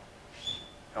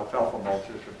 Alfalfa mulch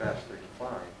is the best that you can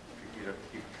find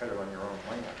if you can cut it on your own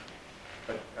land.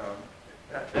 But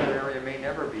that area may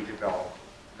never be developed,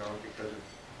 because of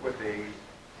what they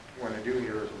want to do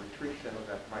here is a retreat center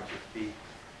that might just be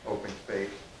open space,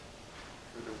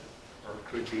 or it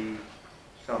could be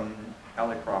some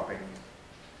alley cropping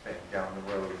thing down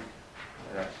the road.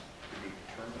 And that's to be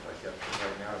determined, I guess, but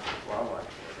right now it's just wildlife.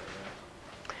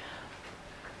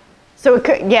 So it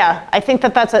could, yeah, I think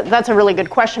that's a really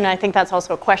good question. And I think that's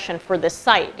also a question for this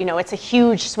site. It's a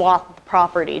huge swath of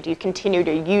property. Do you continue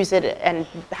to use it and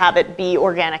have it be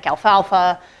organic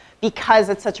alfalfa because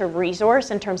it's such a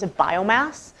resource in terms of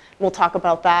biomass? We'll talk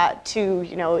about that too.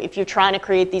 If you're trying to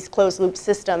create these closed loop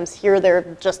systems, here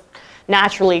they're just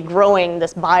naturally growing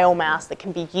this biomass that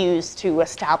can be used to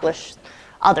establish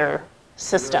other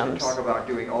systems. We talk about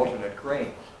doing alternate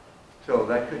grains. So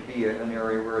that could be an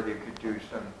area where you could do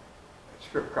some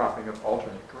strip cropping of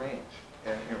alternate grains,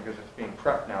 and because it's being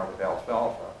prepped now with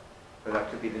alfalfa, so that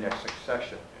could be the next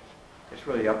succession. It's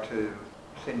really up to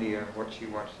Cindy and what she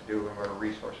wants to do and what her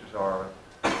resources are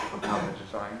and how the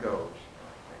design goes.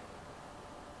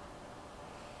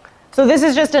 So this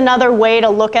is just another way to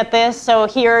look at this. So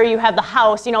here you have the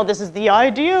house. This is the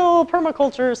ideal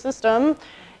permaculture system.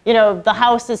 The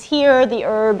house is here, the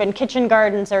herb and kitchen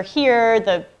gardens are here,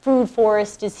 the food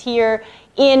forest is here.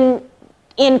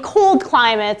 In cold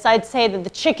climates, I'd say that the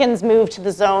chickens move to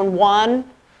the zone 1.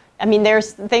 I mean,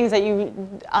 there's things that you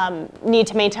need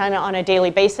to maintain on a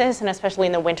daily basis, and especially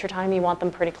in the wintertime, you want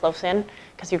them pretty close in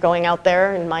because you're going out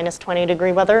there in minus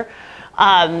 20-degree weather.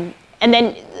 And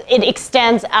then it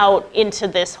extends out into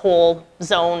this whole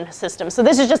zone system. So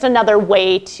this is just another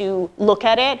way to look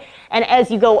at it. And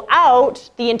as you go out,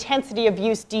 the intensity of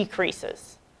use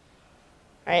decreases,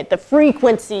 right? The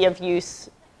frequency of use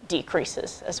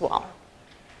decreases as well.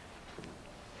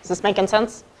 Is this making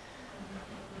sense?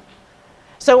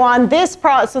 So on this,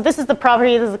 so this is the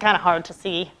property. This is kind of hard to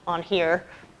see on here,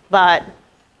 but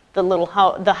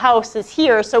the house is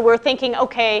here. So we're thinking,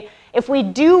 okay, if we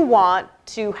do want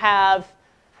to have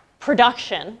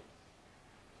production,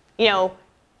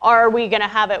 are we going to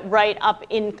have it right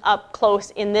up close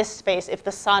in this space if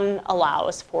the sun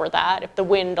allows for that, if the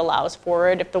wind allows for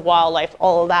it, if the wildlife,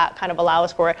 all of that kind of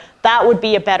allows for it? That would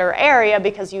be a better area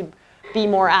because you'd be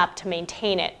more apt to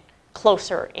maintain it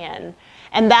closer in.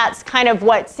 And that's kind of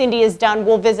what Cindy has done.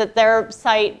 We'll visit their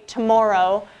site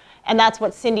tomorrow, and that's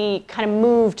what Cindy kind of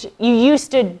moved. You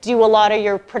used to do a lot of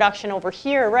your production over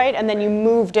here, right? And then you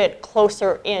moved it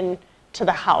closer in to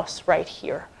the house right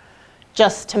here,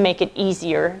 just to make it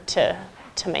easier to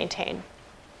maintain.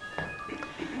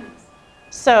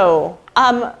 So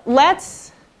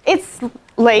it's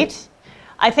late.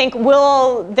 I think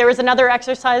there is another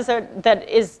exercise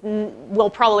we'll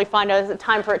probably find a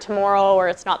time for it tomorrow, or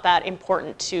it's not that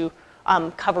important to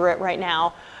cover it right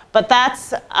now. But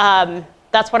that's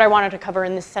what I wanted to cover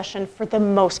in this session for the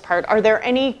most part. Are there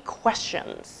any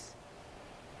questions?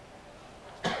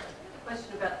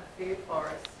 Question about the food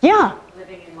forest. Yeah.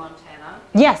 Living in Montana.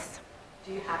 Yes.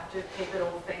 Do you have to keep it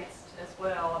all fenced as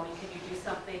well? I mean, can you do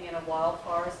something in a wild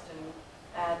forest and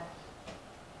add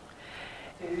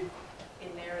food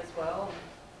in there as well?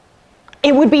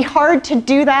 It would be hard to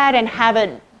do that and have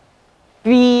it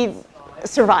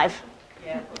survive.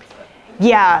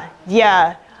 Yeah.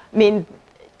 I mean,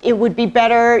 it would be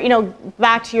better,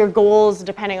 back to your goals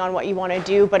depending on what you want to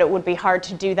do, but it would be hard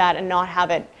to do that and not have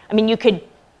it. I mean, you could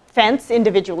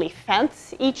individually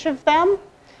fence each of them,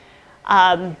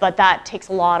 but that takes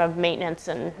a lot of maintenance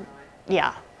and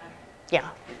yeah. You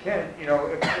can,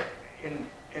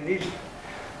 in these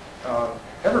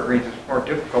evergreens, it's more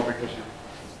difficult because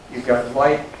you've got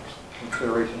light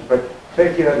considerations, but say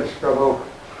if you had a scrub oak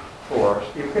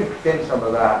forest, you can thin some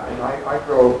of that. And I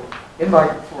grow, in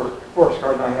my forest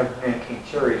garden, I have nanking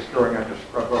cherries growing under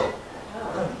scrub oak.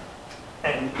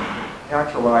 And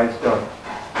naturalized,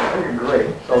 they're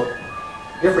great. So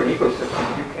different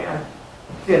ecosystems you can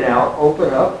thin out,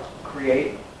 open up,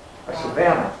 create a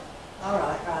savanna. All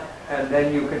right. And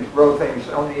then you can grow things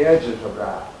on the edges of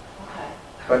that.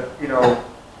 But,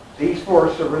 these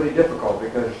forests are really difficult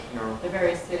because, They're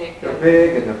very acidic. they're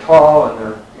big and they're tall and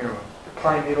they're, the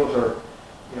pine needles are,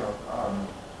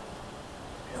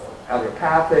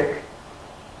 allopathic.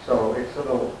 So it's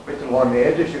along the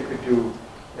edges you could do,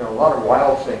 a lot of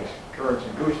wild things, currants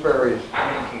and gooseberries,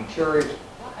 nanking cherries.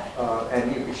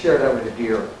 and you can share that with the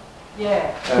deer.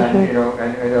 Yeah. And, you know,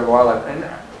 and the wildlife. And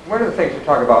one of the things we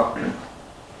talk about,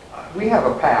 we have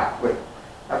a pact with,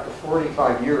 after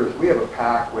 45 years, we have a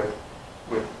pact with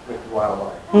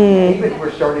wildlife. Even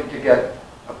we're starting to get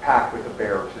a pact with the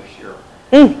bears this year.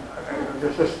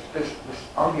 There's this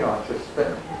ambiance, this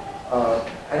thing.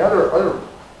 And other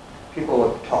people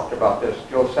have talked about this.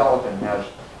 Joe Salatin has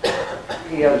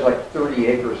like 30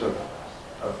 acres of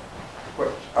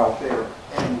what's out there,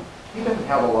 and he doesn't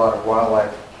have a lot of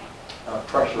wildlife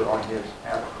pressure on his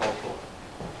agricultural.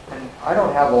 And I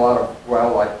don't have a lot of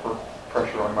wildlife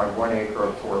pressure on my 1 acre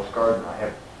of forest garden. I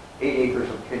have 8 acres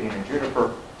of pinyon and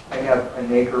juniper. I have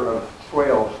an acre of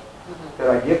swales that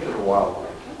I give to the wildlife.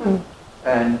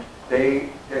 And they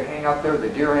hang up there, the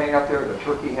deer hang up there, the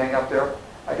turkey hang up there.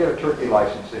 I get a turkey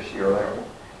license this year.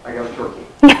 I got a turkey.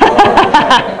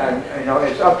 And you know,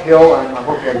 it's uphill, and I'm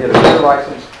hoping I get a deer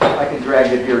license. I can drag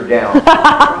the deer down,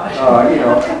 you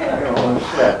know, on the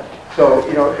sled. So,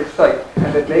 you know, it's like,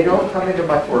 and they don't come into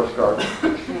my forest garden.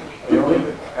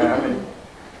 I haven't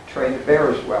trained the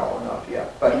bears well enough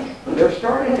yet. But they're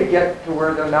starting to get to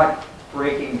where they're not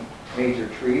breaking major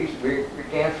trees. We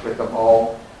dance with them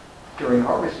all during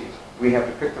harvest season. We have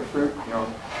to pick the fruit, you know,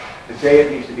 the day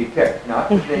it needs to be picked, not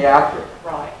the day after.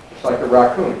 Right. It's like the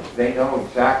raccoons. They know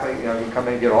exactly, you know, you come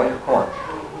in and get all your corn.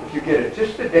 If you get it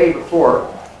just the day before,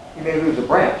 you may lose a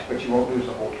branch, but you won't lose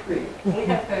the whole tree. We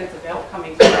have herds of elk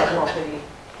coming through our property.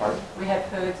 Pardon? We have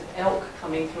herds of elk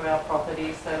coming through our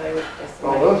property, so they would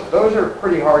estimate. Well, those are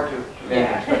pretty hard to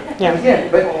manage. Yeah. But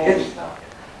again, but it's,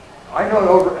 I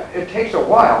know it takes a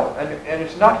while, and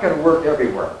it's not going to work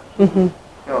everywhere. You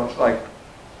know, it's like,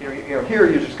 you know, here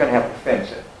you're just going to have to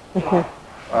fence it,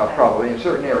 probably in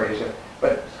certain areas.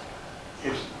 But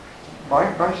it's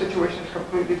my situation is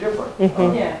completely different.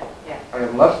 I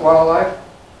have less wildlife,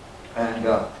 and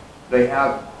they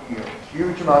have, you know, a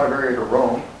huge amount of area to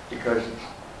roam because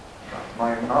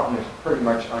my mountain is pretty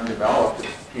much undeveloped.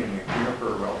 It's pinyon and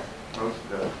juniper, well, most of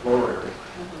the lower areas.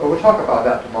 But we'll talk about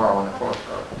that tomorrow on the forest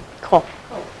garden. Cool.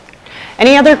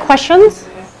 Any other questions?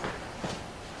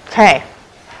 Okay.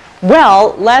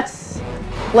 Well, let's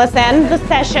end the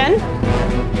session.